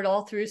support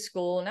all through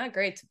school, not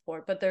great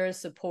support, but there is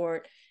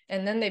support,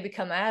 and then they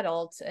become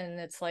adults and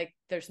it's like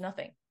there's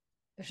nothing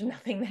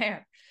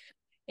there.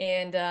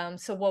 And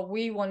so what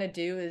we want to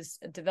do is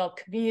develop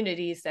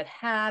communities that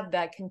have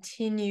that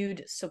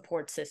continued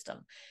support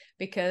system,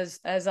 because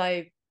as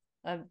I've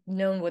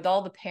known with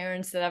all the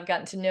parents that I've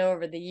gotten to know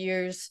over the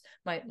years,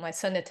 my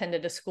son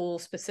attended a school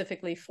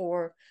specifically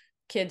for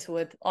kids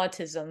with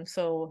autism,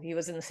 so he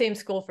was in the same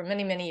school for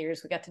many, many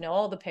years. We got to know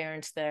all the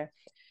parents there,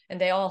 and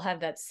they all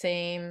have that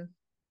same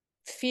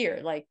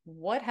fear, like,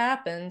 what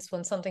happens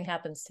when something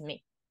happens to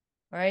me?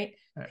 Right?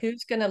 Right.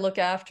 Who's going to look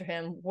after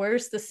him?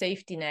 Where's the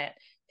safety net?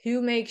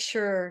 Who makes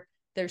sure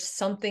there's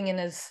something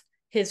in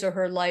his or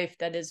her life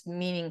that is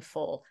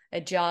meaningful? A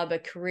job, a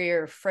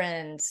career,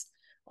 friends,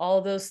 all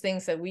those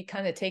things that we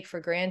kind of take for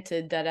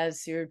granted, that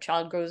as your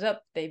child grows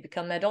up, they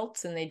become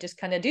adults and they just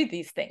kind of do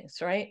these things,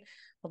 right?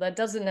 Well, that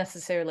doesn't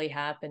necessarily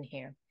happen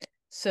here.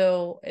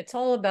 So it's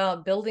all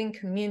about building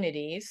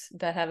communities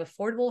that have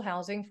affordable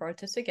housing for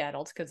autistic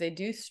adults, because they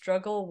do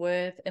struggle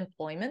with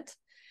employment,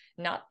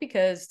 not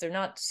because they're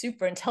not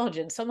super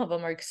intelligent. Some of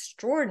them are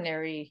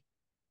extraordinary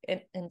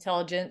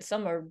intelligent.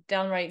 Some are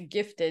downright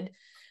gifted.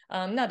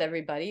 Not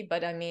everybody,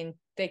 but I mean,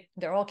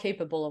 they're all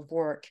capable of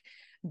work.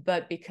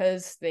 But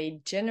because they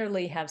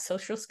generally have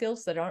social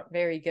skills that aren't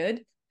very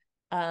good,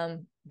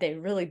 they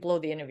really blow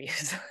the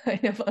interviews. I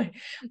know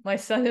my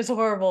son is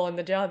horrible in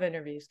the job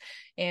interviews.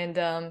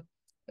 And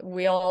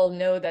we all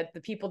know that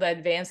the people that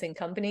advance in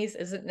companies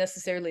isn't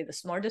necessarily the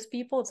smartest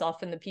people. It's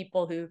often the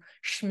people who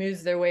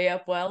schmooze their way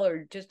up well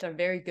or just are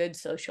very good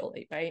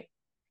socially, right?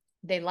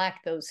 They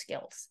lack those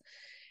skills.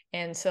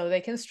 And so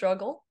they can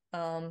struggle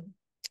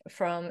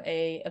from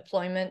a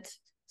employment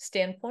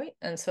standpoint.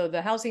 And so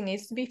the housing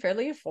needs to be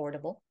fairly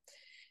affordable.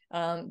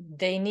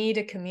 They need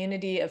a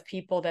community of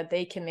people that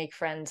they can make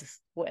friends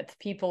with,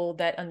 people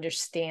that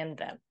understand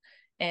them.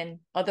 And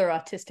other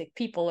autistic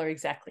people are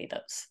exactly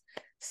those.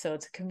 So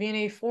it's a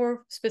community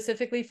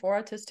specifically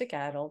for autistic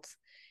adults.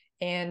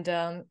 And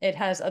it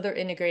has other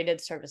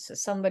integrated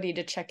services, somebody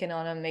to check in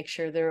on them, make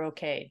sure they're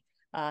okay,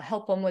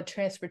 help them with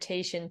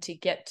transportation to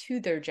get to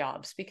their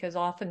jobs, because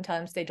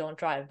oftentimes they don't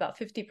drive. About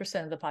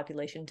 50% of the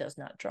population does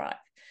not drive.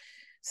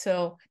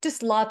 So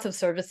just lots of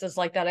services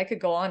like that. I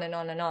could go on and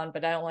on and on,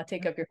 but I don't want to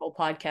take up your whole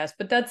podcast.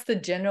 But that's the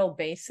general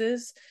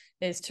basis,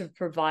 is to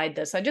provide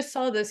this. I just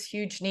saw this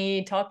huge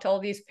need, talked to all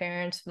these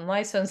parents.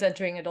 My son's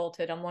entering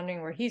adulthood. I'm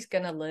wondering where he's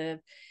going to live.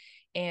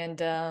 And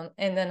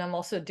then I'm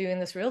also doing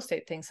this real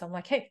estate thing. So I'm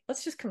like, hey,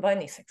 let's just combine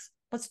these things.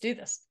 let's do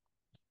this.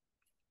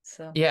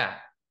 So Yeah.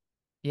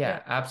 yeah.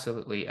 Yeah,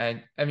 absolutely.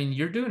 And I mean,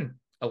 you're doing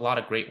a lot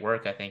of great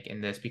work, I think,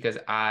 in this because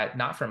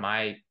not from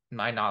my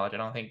knowledge, I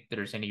don't think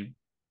there's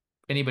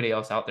anybody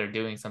else out there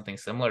doing something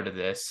similar to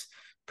this,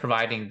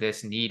 providing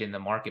this need in the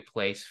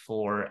marketplace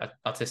for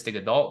autistic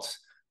adults,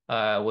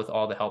 with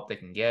all the help they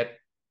can get,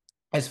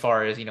 as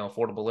far as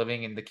affordable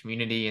living in the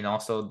community, and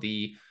also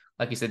the,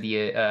 like you said,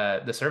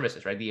 the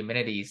services, right, the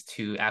amenities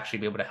to actually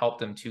be able to help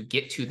them to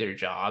get to their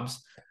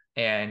jobs.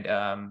 And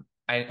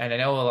I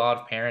know a lot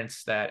of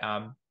parents that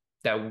kind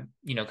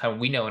of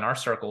we know in our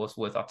circles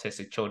with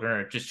autistic children,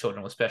 or just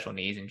children with special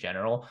needs in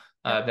general,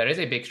 Yep. that is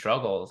a big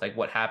struggle. It's like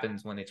what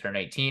happens when they turn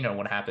 18, or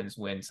what happens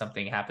when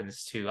something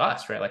happens to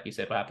us, right? Like you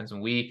said, what happens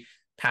when we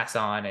pass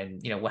on,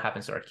 and what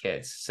happens to our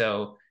kids.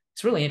 So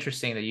it's really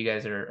interesting that you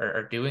guys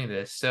are doing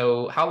this.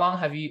 So how long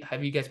have you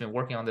guys been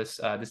working on this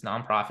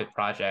nonprofit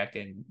project,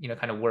 and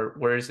kind of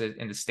where is it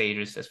in the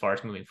stages as far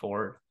as moving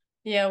forward?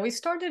 Yeah, we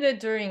started it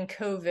during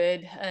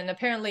COVID, and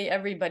apparently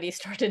everybody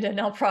started a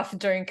nonprofit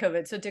during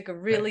COVID. So it took a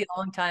Right. really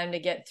long time to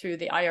get through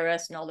the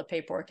IRS and all the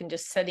paperwork and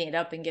just setting it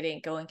up and getting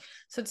it going.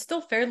 So it's still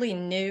fairly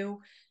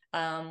new.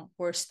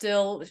 We're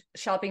still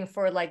shopping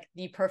for like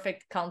the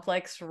perfect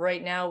complex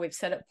right now. We've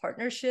set up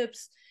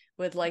partnerships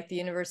with like the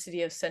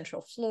University of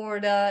Central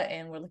Florida,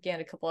 and we're looking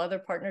at a couple other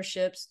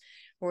partnerships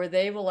where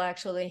they will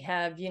actually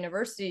have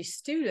university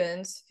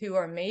students who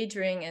are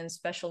majoring in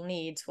special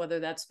needs, whether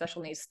that's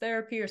special needs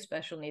therapy or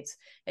special needs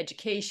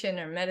education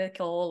or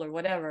medical or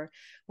whatever,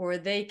 where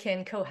they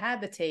can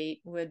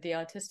cohabitate with the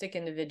autistic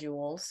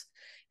individuals,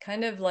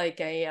 kind of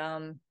like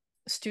a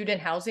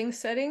student housing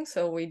setting.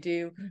 So we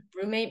do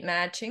roommate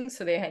matching,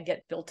 so they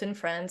get built-in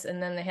friends,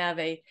 and then they have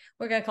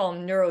we're gonna call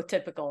them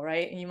neurotypical,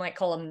 right? You might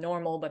call them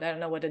normal, but I don't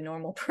know what a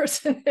normal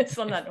person is.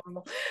 I'm not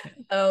normal.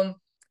 Um,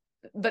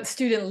 but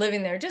student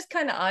living there, just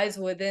kind of eyes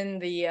within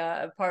the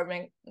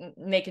apartment,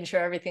 making sure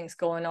everything's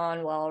going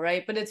on well,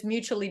 right? But it's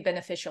mutually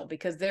beneficial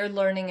because they're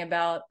learning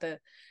about the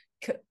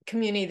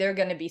community they're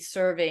going to be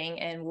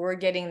serving, and we're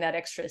getting that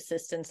extra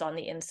assistance on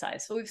the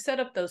inside. So we've set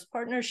up those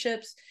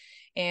partnerships,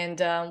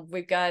 and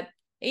we've got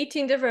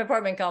 18 different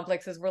apartment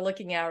complexes we're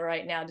looking at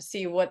right now to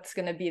see what's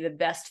going to be the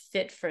best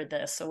fit for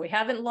this. So we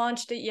haven't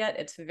launched it yet.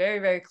 It's very,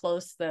 very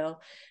close, though.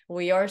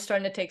 We are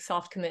starting to take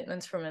soft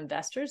commitments from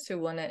investors who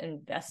want to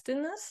invest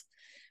in this,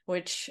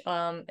 which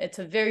it's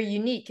a very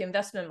unique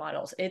investment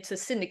model. It's a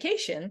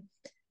syndication,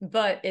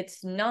 but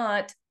it's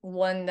not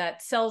one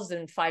that sells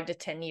in 5 to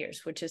 10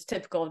 years, which is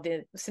typical of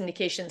the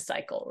syndication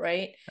cycle,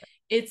 right?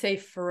 It's a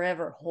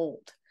forever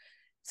hold.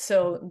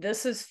 So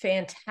this is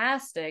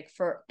fantastic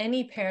for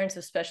any parents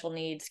of special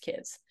needs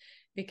kids,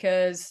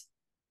 because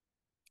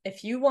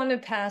if you want to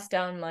pass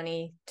down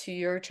money to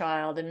your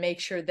child and make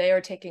sure they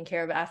are taken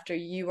care of after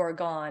you are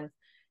gone,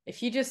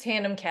 if you just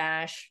hand them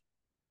cash,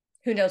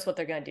 who knows what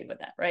they're going to do with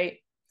that, right?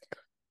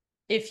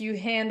 If you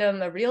hand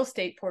them a real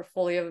estate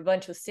portfolio of a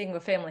bunch of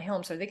single family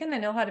homes, are they going to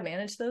know how to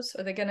manage those?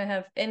 Are they going to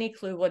have any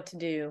clue what to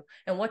do?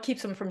 And what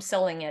keeps them from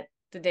selling it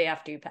the day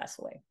after you pass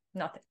away?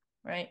 Nothing,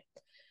 right?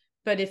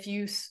 But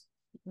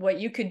what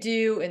you could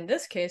do in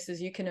this case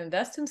is you can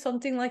invest in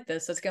something like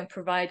this that's going to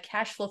provide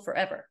cash flow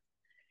forever.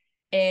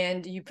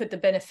 And you put the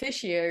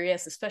beneficiary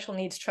as a special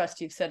needs trust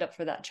you've set up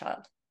for that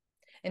child.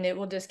 And it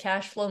will just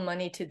cash flow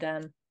money to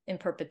them in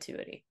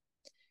perpetuity.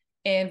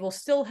 And we'll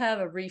still have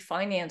a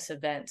refinance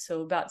event.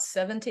 So about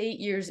 7 to 8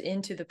 years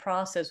into the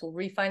process, we'll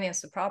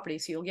refinance the property.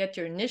 So you'll get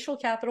your initial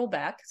capital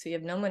back. So you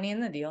have no money in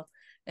the deal.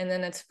 And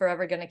then it's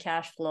forever going to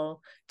cash flow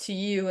to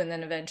you, and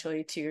then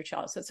eventually to your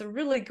child. So it's a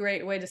really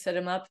great way to set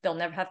them up. They'll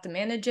never have to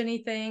manage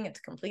anything. It's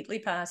completely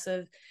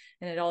passive,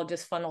 and it all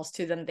just funnels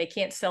to them. They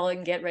can't sell it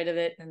and get rid of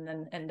it and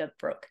then end up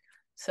broke.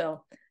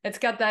 So it's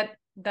got that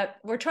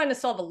we're trying to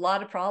solve a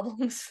lot of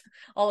problems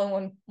all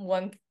in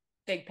one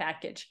big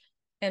package.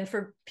 And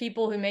for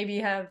people who maybe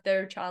have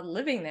their child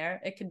living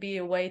there, it could be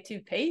a way to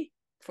pay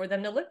for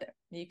them to live there.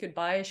 You could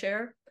buy a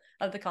share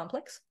of the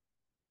complex,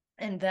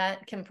 and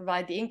that can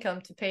provide the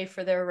income to pay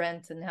for their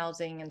rent and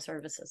housing and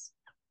services.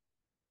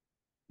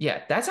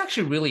 Yeah, that's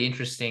actually really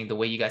interesting the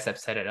way you guys have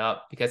set it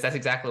up, because that's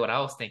exactly what I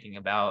was thinking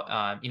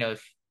about.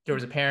 If there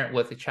was a parent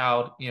with a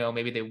child,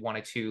 maybe they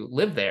wanted to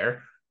live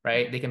there,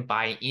 right? They can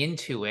buy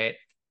into it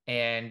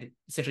and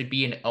essentially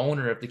be an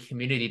owner of the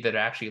community that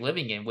they're actually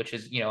living in, which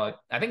is,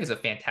 I think is a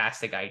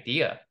fantastic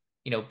idea.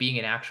 Being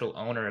an actual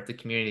owner of the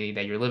community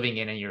that you're living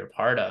in and you're a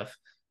part of,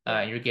 Yeah,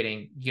 and you're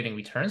getting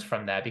returns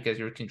from that because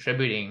you're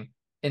contributing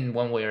in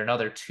one way or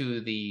another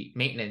to the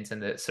maintenance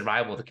and the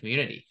survival of the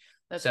community.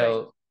 that's right.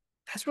 So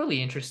that's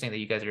really interesting that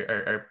you guys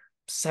are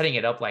setting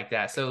it up like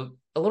that. So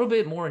a little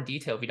bit more in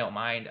detail, if you don't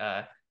mind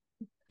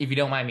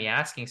me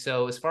asking.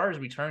 So as far as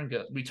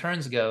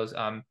returns goes,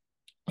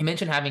 you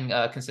mentioned having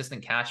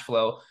consistent cash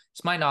flow.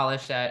 It's my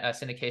knowledge that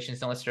syndications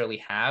don't necessarily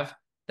have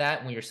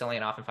that when you're selling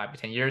it off in 5 to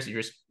 10 years.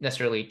 You're just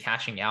necessarily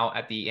cashing out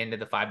at the end of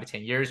the 5 to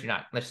 10 years. You're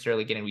not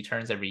necessarily getting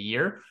returns every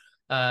year.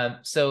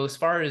 So as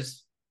far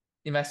as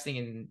investing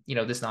in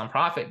this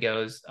nonprofit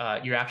goes,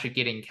 you're actually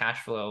getting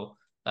cash flow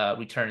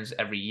returns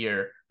every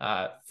year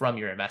from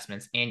your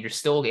investments, and you're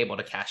still able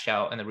to cash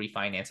out in the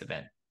refinance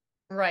event.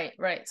 Right,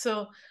 right.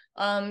 So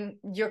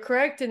you're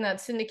correct in that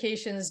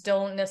syndications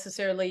don't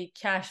necessarily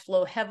cash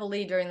flow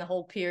heavily during the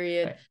whole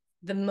period. Right.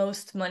 The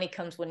most money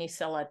comes when you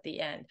sell at the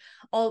end.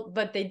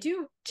 But they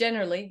do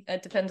generally,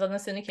 it depends on the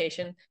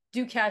syndication,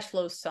 do cash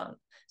flow some.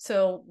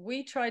 So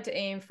we tried to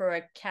aim for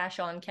a cash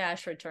on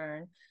cash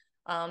return,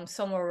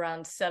 somewhere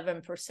around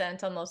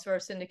 7% on most of our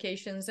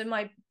syndications. It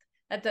might,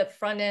 at the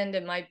front end,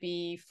 it might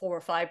be 4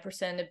 or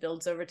 5%. It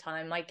builds over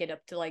time, might get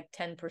up to like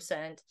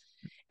 10%.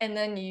 And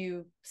then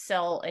you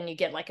sell and you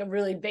get like a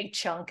really big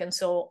chunk. And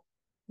so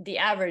the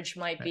average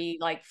might Right. be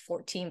like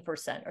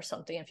 14% or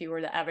something if you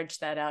were to average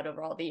that out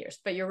over all the years.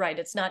 But you're right,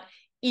 it's not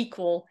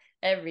equal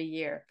every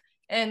year.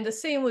 And the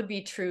same would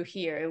be true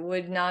here. It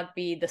would not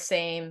be the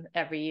same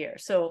every year.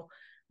 So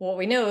what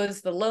we know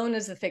is the loan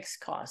is a fixed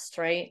cost,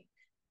 right?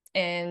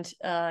 And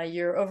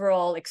your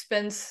overall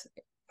expense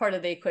part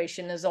of the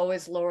equation is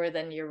always lower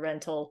than your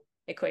rental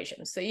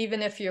equation. So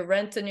even if your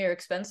rent and your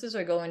expenses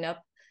are going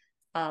up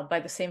by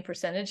the same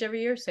percentage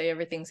every year, say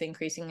everything's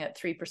increasing at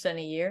 3%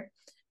 a year,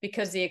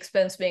 because the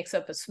expense makes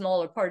up a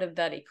smaller part of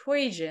that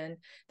equation,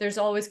 there's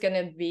always going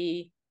to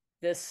be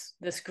this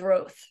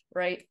growth,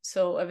 right?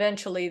 So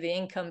eventually the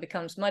income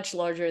becomes much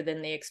larger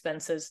than the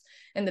expenses,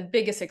 and the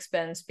biggest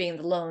expense being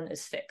the loan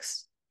is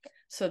fixed.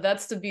 So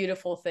that's the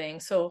beautiful thing.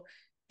 So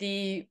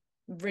the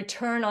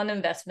return on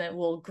investment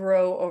will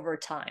grow over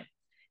time.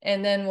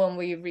 And then when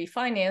we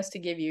refinance to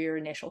give you your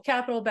initial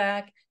capital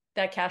back,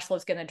 that cash flow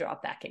is going to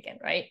drop back again,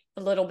 right?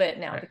 A little bit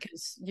now, Right.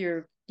 because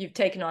you've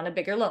taken on a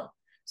bigger loan.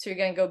 So you're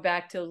going to go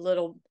back to a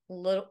little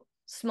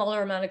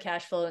smaller amount of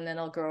cash flow, and then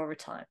it'll grow over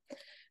time.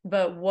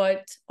 But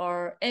what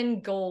our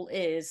end goal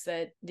is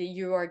that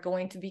you are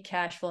going to be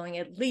cash flowing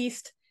at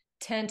least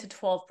 10 to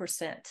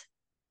 12%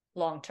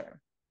 long term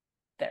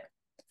there.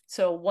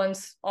 So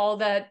once all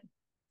that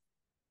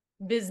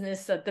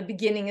business at the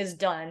beginning is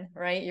done,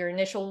 right? Your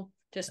initial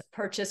just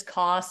purchase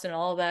cost and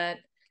all that,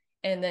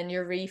 and then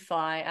your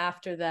refi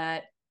after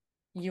that,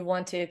 you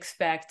want to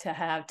expect to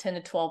have 10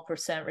 to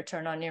 12%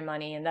 return on your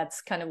money. And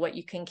that's kind of what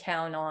you can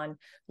count on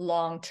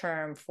long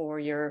term for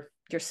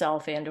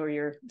yourself and or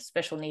your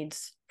special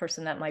needs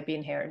person that might be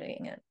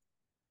inheriting it.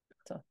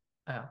 So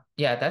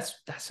Yeah,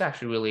 that's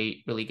actually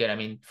really, really good. I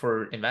mean,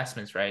 for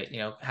investments, right?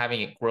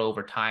 Having it grow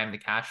over time, the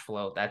cash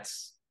flow,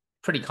 that's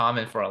pretty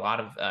common for a lot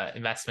of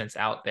investments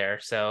out there.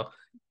 So,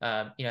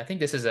 I think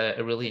this is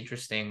a really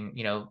interesting,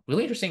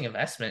 really interesting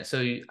investment.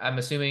 So I'm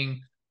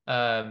assuming,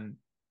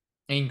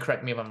 and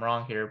correct me if I'm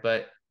wrong here,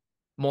 but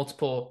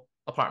multiple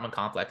apartment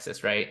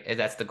complexes, right?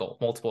 That's the goal.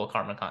 Multiple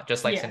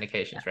just like yeah,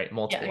 syndications, right? yeah,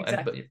 Multiple, and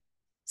but exactly.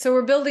 So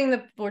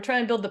we're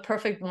trying to build the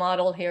perfect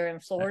model here in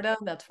Florida.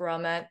 That's where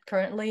I'm at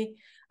currently.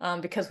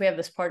 Because we have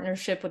this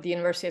partnership with the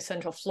University of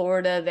Central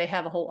Florida. They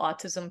have a whole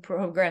autism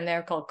program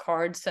there called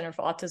CARD, Center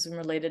for Autism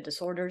Related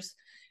Disorders.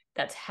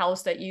 That's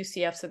housed at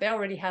UCF. So they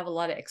already have a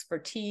lot of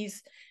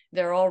expertise.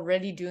 They're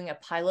already doing a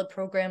pilot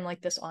program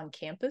like this on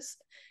campus.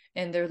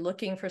 And they're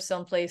looking for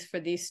some place for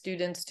these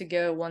students to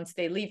go once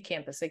they leave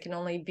campus. They can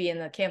only be in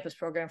the campus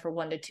program for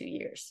 1 to 2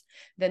 years.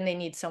 Then they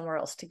need somewhere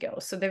else to go.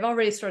 So they've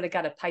already sort of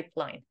got a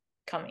pipeline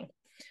coming.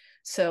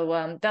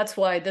 So that's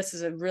why this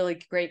is a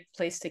really great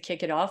place to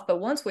kick it off. But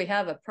once we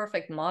have a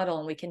perfect model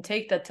and we can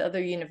take that to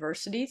other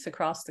universities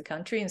across the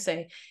country and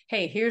say,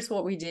 hey, here's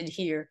what we did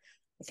here,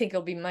 I think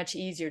it'll be much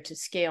easier to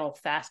scale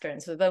faster.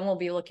 And so then we'll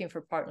be looking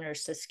for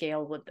partners to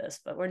scale with this.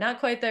 But we're not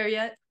quite there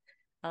yet.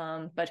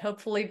 But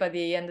hopefully by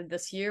the end of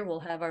this year, we'll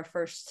have our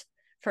first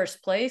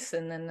place,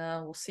 and then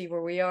we'll see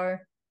where we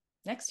are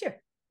next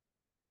year.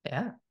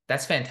 Yeah,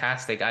 that's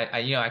fantastic.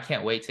 I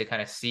can't wait to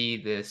kind of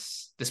see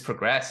this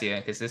progress, yeah,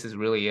 because this is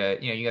really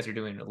you guys are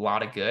doing a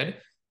lot of good,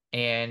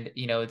 and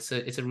it's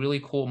a really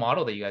cool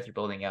model that you guys are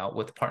building out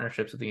with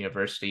partnerships with the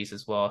universities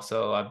as well.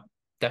 So I'm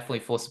definitely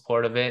full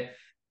support of it,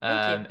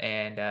 Thank you.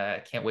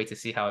 and can't wait to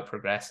see how it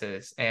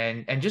progresses.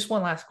 And just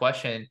one last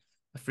question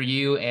for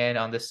you, and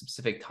on this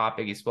specific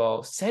topic as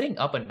well, setting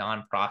up a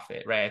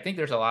nonprofit, right? I think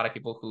there's a lot of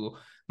people who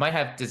might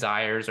have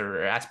desires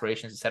or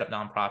aspirations to set up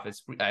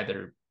nonprofits,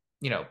 either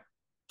you know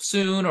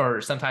soon or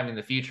sometime in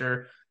the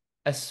future.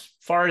 As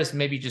far as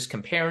maybe just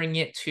comparing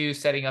it to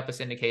setting up a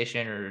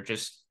syndication or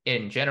just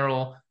in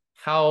general,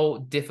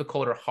 how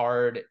difficult or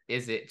hard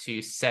is it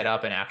to set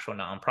up an actual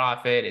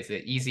nonprofit? Is it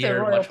It's a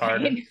easier, royal much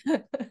harder? pain.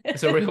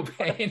 It's a It's real a royal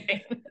pain.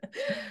 pain.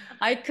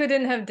 I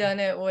couldn't have done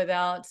it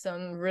without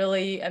some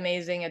really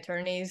amazing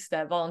attorneys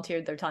that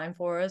volunteered their time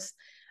for us.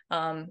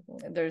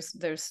 There's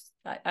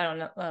I don't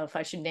know if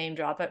I should name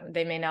drop it.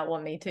 They may not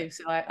want me to,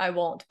 so I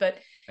won't. But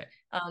Right.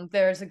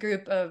 there's a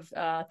group of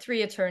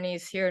 3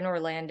 attorneys here in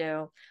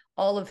Orlando,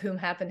 all of whom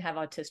happen to have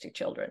autistic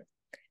children.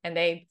 And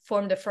they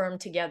formed a firm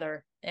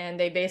together, and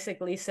they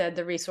basically said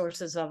the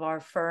resources of our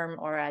firm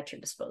are at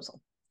your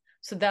disposal.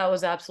 So that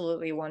was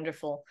absolutely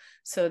wonderful.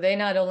 So they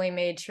not only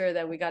made sure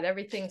that we got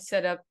everything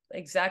set up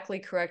exactly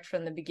correct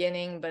from the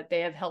beginning, but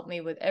they have helped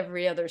me with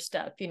every other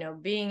step,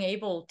 being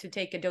able to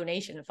take a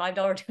donation, a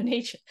 $5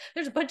 donation.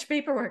 There's a bunch of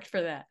paperwork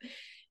for that.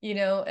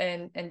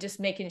 and just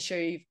making sure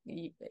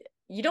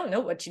you don't know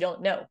what you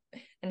don't know,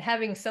 and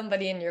having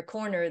somebody in your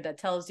corner that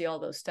tells you all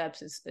those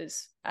steps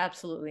is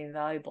absolutely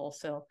invaluable.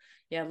 So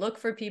yeah, look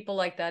for people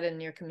like that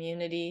in your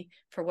community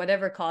for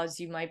whatever cause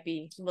you might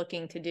be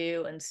looking to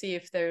do, and see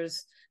if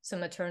there's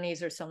some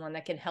attorneys or someone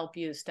that can help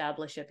you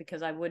establish it,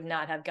 because I would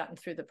not have gotten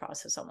through the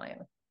process on my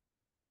own.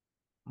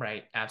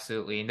 Right,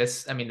 absolutely. And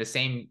this, I mean, the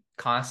same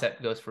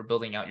concept goes for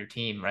building out your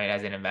team, right?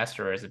 As an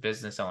investor, or as a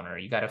business owner,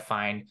 you got to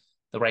find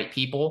the right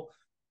people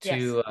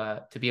Yes.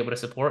 to be able to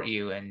support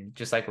you, and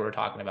just like we were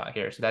talking about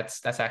here. So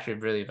that's actually a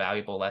really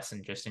valuable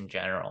lesson just in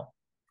general.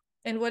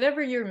 And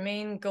whatever your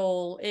main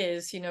goal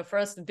is, for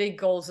us, the big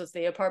goals is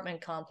the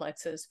apartment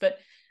complexes, but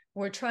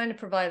we're trying to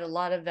provide a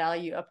lot of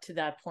value up to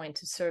that point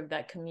to serve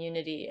that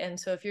community. And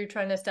so if you're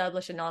trying to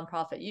establish a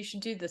nonprofit, you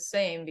should do the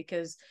same,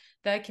 because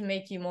that can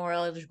make you more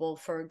eligible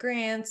for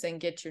grants and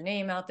get your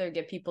name out there,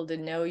 get people to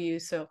know you.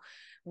 So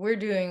we're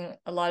doing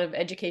a lot of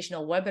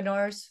educational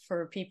webinars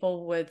for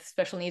people with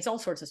special needs, all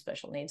sorts of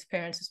special needs,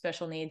 parents with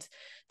special needs,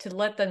 to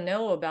let them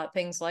know about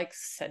things like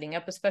setting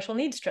up a special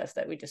needs trust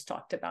that we just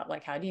talked about.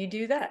 Like, how do you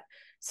do that?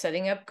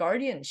 Setting up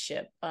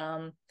guardianship.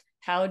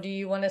 How do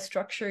you want to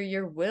structure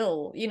your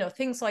will?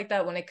 Things like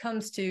that when it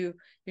comes to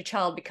your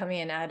child becoming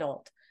an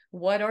adult.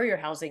 What are your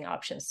housing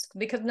options?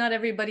 Because not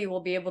everybody will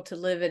be able to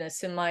live in a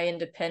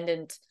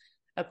semi-independent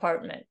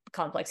apartment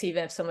complex,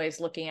 even if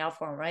somebody's looking out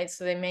for them, right?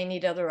 So they may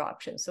need other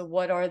options. So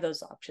what are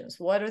those options?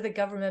 What are the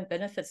government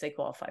benefits they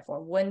qualify for?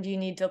 When do you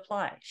need to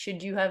apply?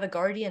 Should you have a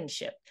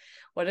guardianship?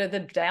 What are the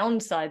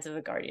downsides of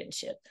a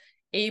guardianship?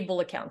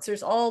 Able accounts.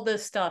 There's all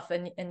this stuff,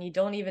 and you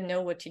don't even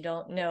know what you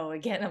don't know.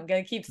 Again, I'm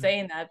going to keep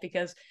saying that,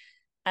 because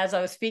as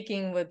I was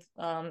speaking with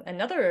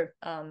another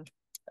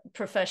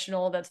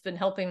professional that's been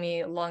helping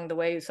me along the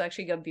way, who's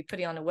actually going to be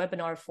putting on a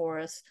webinar for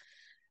us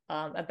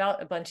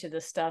about a bunch of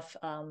this stuff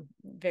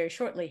very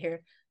shortly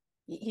here.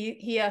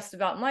 He asked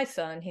about my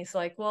son. He's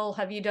like, well,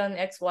 have you done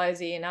X, Y,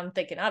 Z? And I'm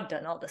thinking, I've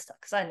done all this stuff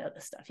because I know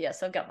this stuff.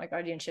 Yes, I've got my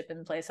guardianship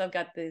in place. I've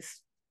got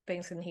these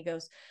things. And he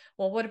goes,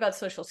 well, what about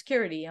Social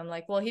Security? I'm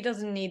like, well, he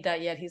doesn't need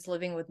that yet. He's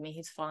living with me.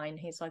 He's fine.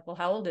 He's like, well,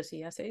 how old is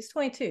he? I say, he's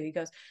 22. He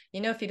goes,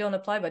 if you don't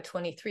apply by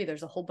 23,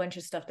 there's a whole bunch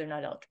of stuff they're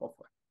not eligible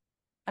for.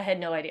 I had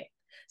no idea.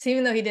 So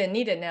even though he didn't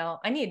need it now,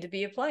 I need to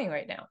be applying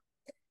right now.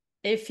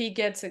 If he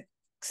gets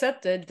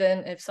accepted,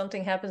 then if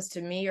something happens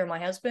to me or my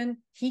husband,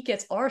 he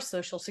gets our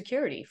Social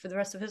Security for the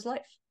rest of his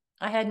life.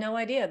 I had no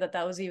idea that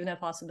that was even a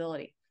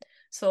possibility.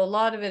 So a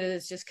lot of it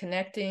is just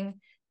connecting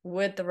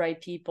with the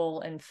right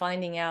people and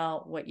finding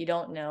out what you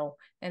don't know,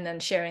 and then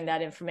sharing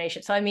that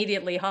information. So I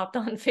immediately hopped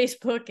on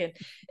Facebook and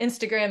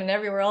Instagram and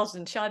everywhere else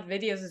and shot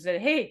videos and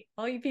said, hey,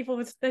 all you people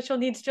with special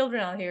needs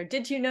children out here,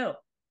 did you know?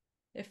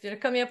 If they're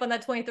coming up on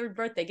that 23rd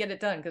birthday, get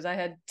it done, because I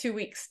had 2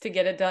 weeks to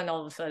get it done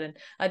all of a sudden.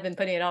 I'd been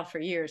putting it off for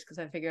years because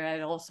I figured I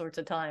had all sorts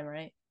of time,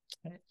 right?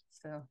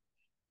 So,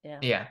 yeah.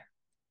 Yeah,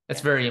 that's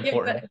Yeah. very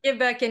important. Give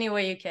back any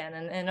way you can.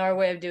 And our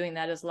way of doing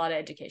that is a lot of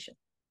education.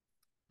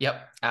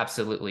 Yep,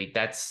 absolutely.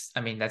 I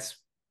mean, that's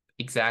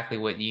exactly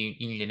what you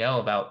need to know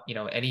about,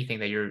 anything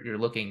that you're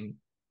looking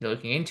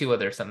into,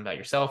 whether it's something about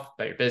yourself,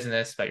 about your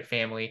business, about your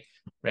family,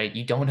 right?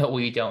 You don't know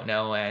what you don't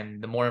know.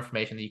 And the more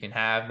information that you can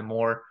have, the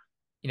more,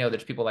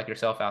 there's people like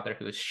yourself out there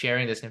who is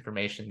sharing this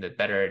information, the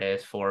better it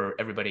is for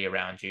everybody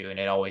around you.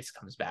 And it always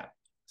comes back.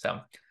 So,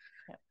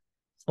 Yeah.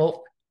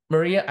 well,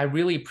 Maria, I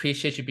really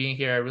appreciate you being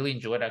here. I really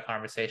enjoyed our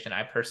conversation.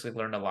 I personally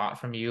learned a lot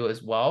from you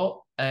as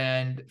well.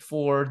 And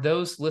for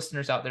those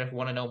listeners out there who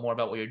want to know more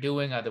about what you're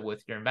doing, either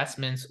with your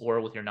investments or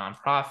with your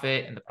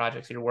nonprofit and the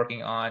projects you're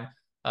working on,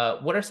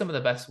 what are some of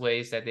the best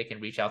ways that they can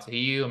reach out to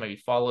you, or maybe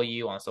follow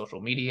you on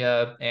social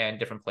media and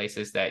different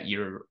places that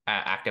you're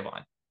active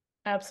on?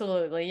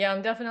 Absolutely. Yeah,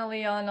 I'm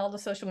definitely on all the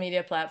social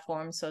media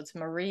platforms. So it's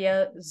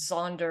Maria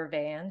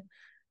Zondervan,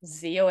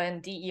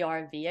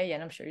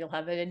 Zondervan. I'm sure you'll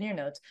have it in your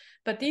notes.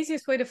 But the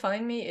easiest way to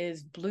find me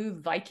is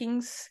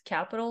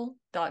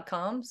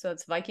bluevikingscapital.com. So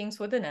it's Vikings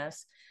with an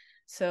S.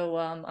 So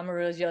I'm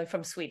originally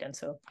from Sweden.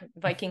 So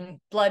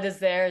Viking blood is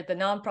there. The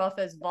nonprofit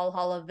is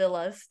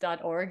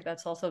valhallavillas.org.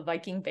 That's also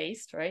Viking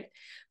based, right?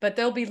 But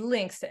there'll be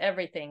links to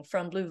everything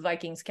from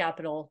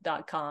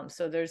bluevikingscapital.com.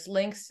 So there's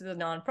links to the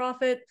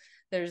nonprofit.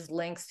 There's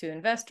links to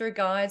investor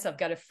guides. I've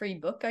got a free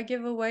book I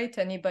give away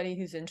to anybody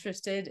who's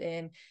interested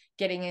in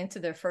getting into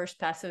their first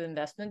passive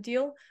investment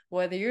deal.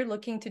 Whether you're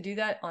looking to do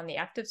that on the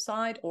active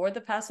side or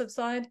the passive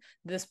side,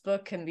 this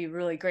book can be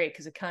really great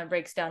because it kind of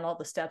breaks down all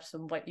the steps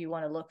of what you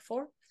want to look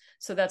for.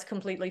 So that's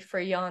completely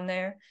free on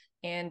there.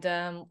 And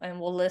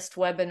we'll list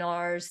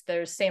webinars.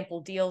 There's sample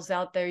deals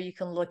out there you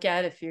can look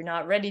at if you're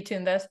not ready to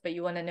invest, but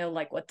you want to know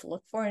like what to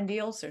look for in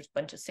deals. There's a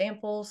bunch of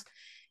samples,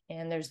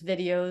 and there's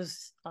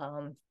videos.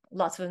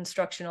 Lots of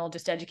instructional,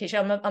 just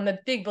education. I'm a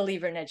big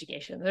believer in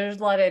education. There's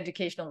a lot of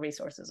educational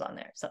resources on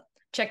there. So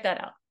check that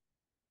out.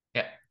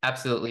 Yeah,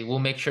 absolutely. We'll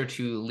make sure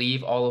to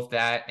leave all of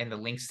that and the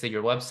links to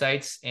your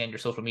websites and your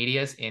social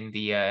medias in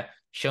the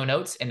show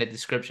notes and the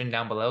description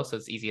down below, so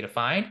it's easy to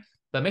find.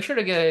 But make sure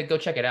to go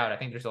check it out. I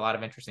think there's a lot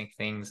of interesting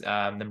things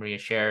that Maria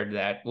shared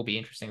that will be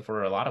interesting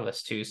for a lot of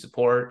us to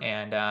support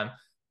and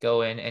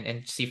go in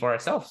and see for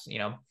ourselves,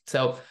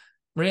 So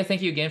Maria,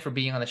 thank you again for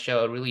being on the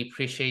show. I really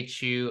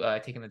appreciate you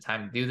taking the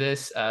time to do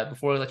this.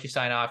 Before we let you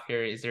sign off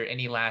here, is there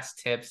any last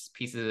tips,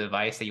 pieces of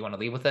advice that you want to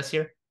leave with us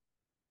here?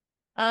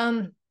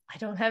 I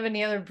don't have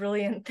any other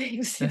brilliant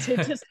things to do.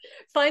 Just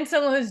find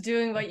someone who's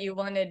doing what you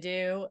want to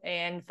do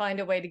and find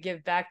a way to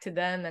give back to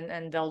them,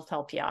 and they'll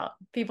help you out.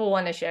 People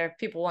want to share,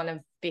 people want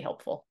to be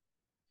helpful.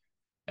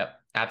 Yep,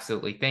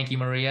 absolutely. Thank you,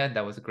 Maria.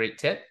 That was a great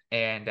tip.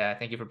 And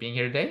thank you for being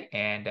here today.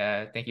 And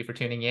thank you for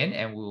tuning in.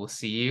 And we will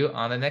see you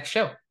on the next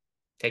show.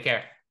 Take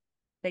care.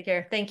 Take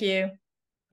care. Thank you.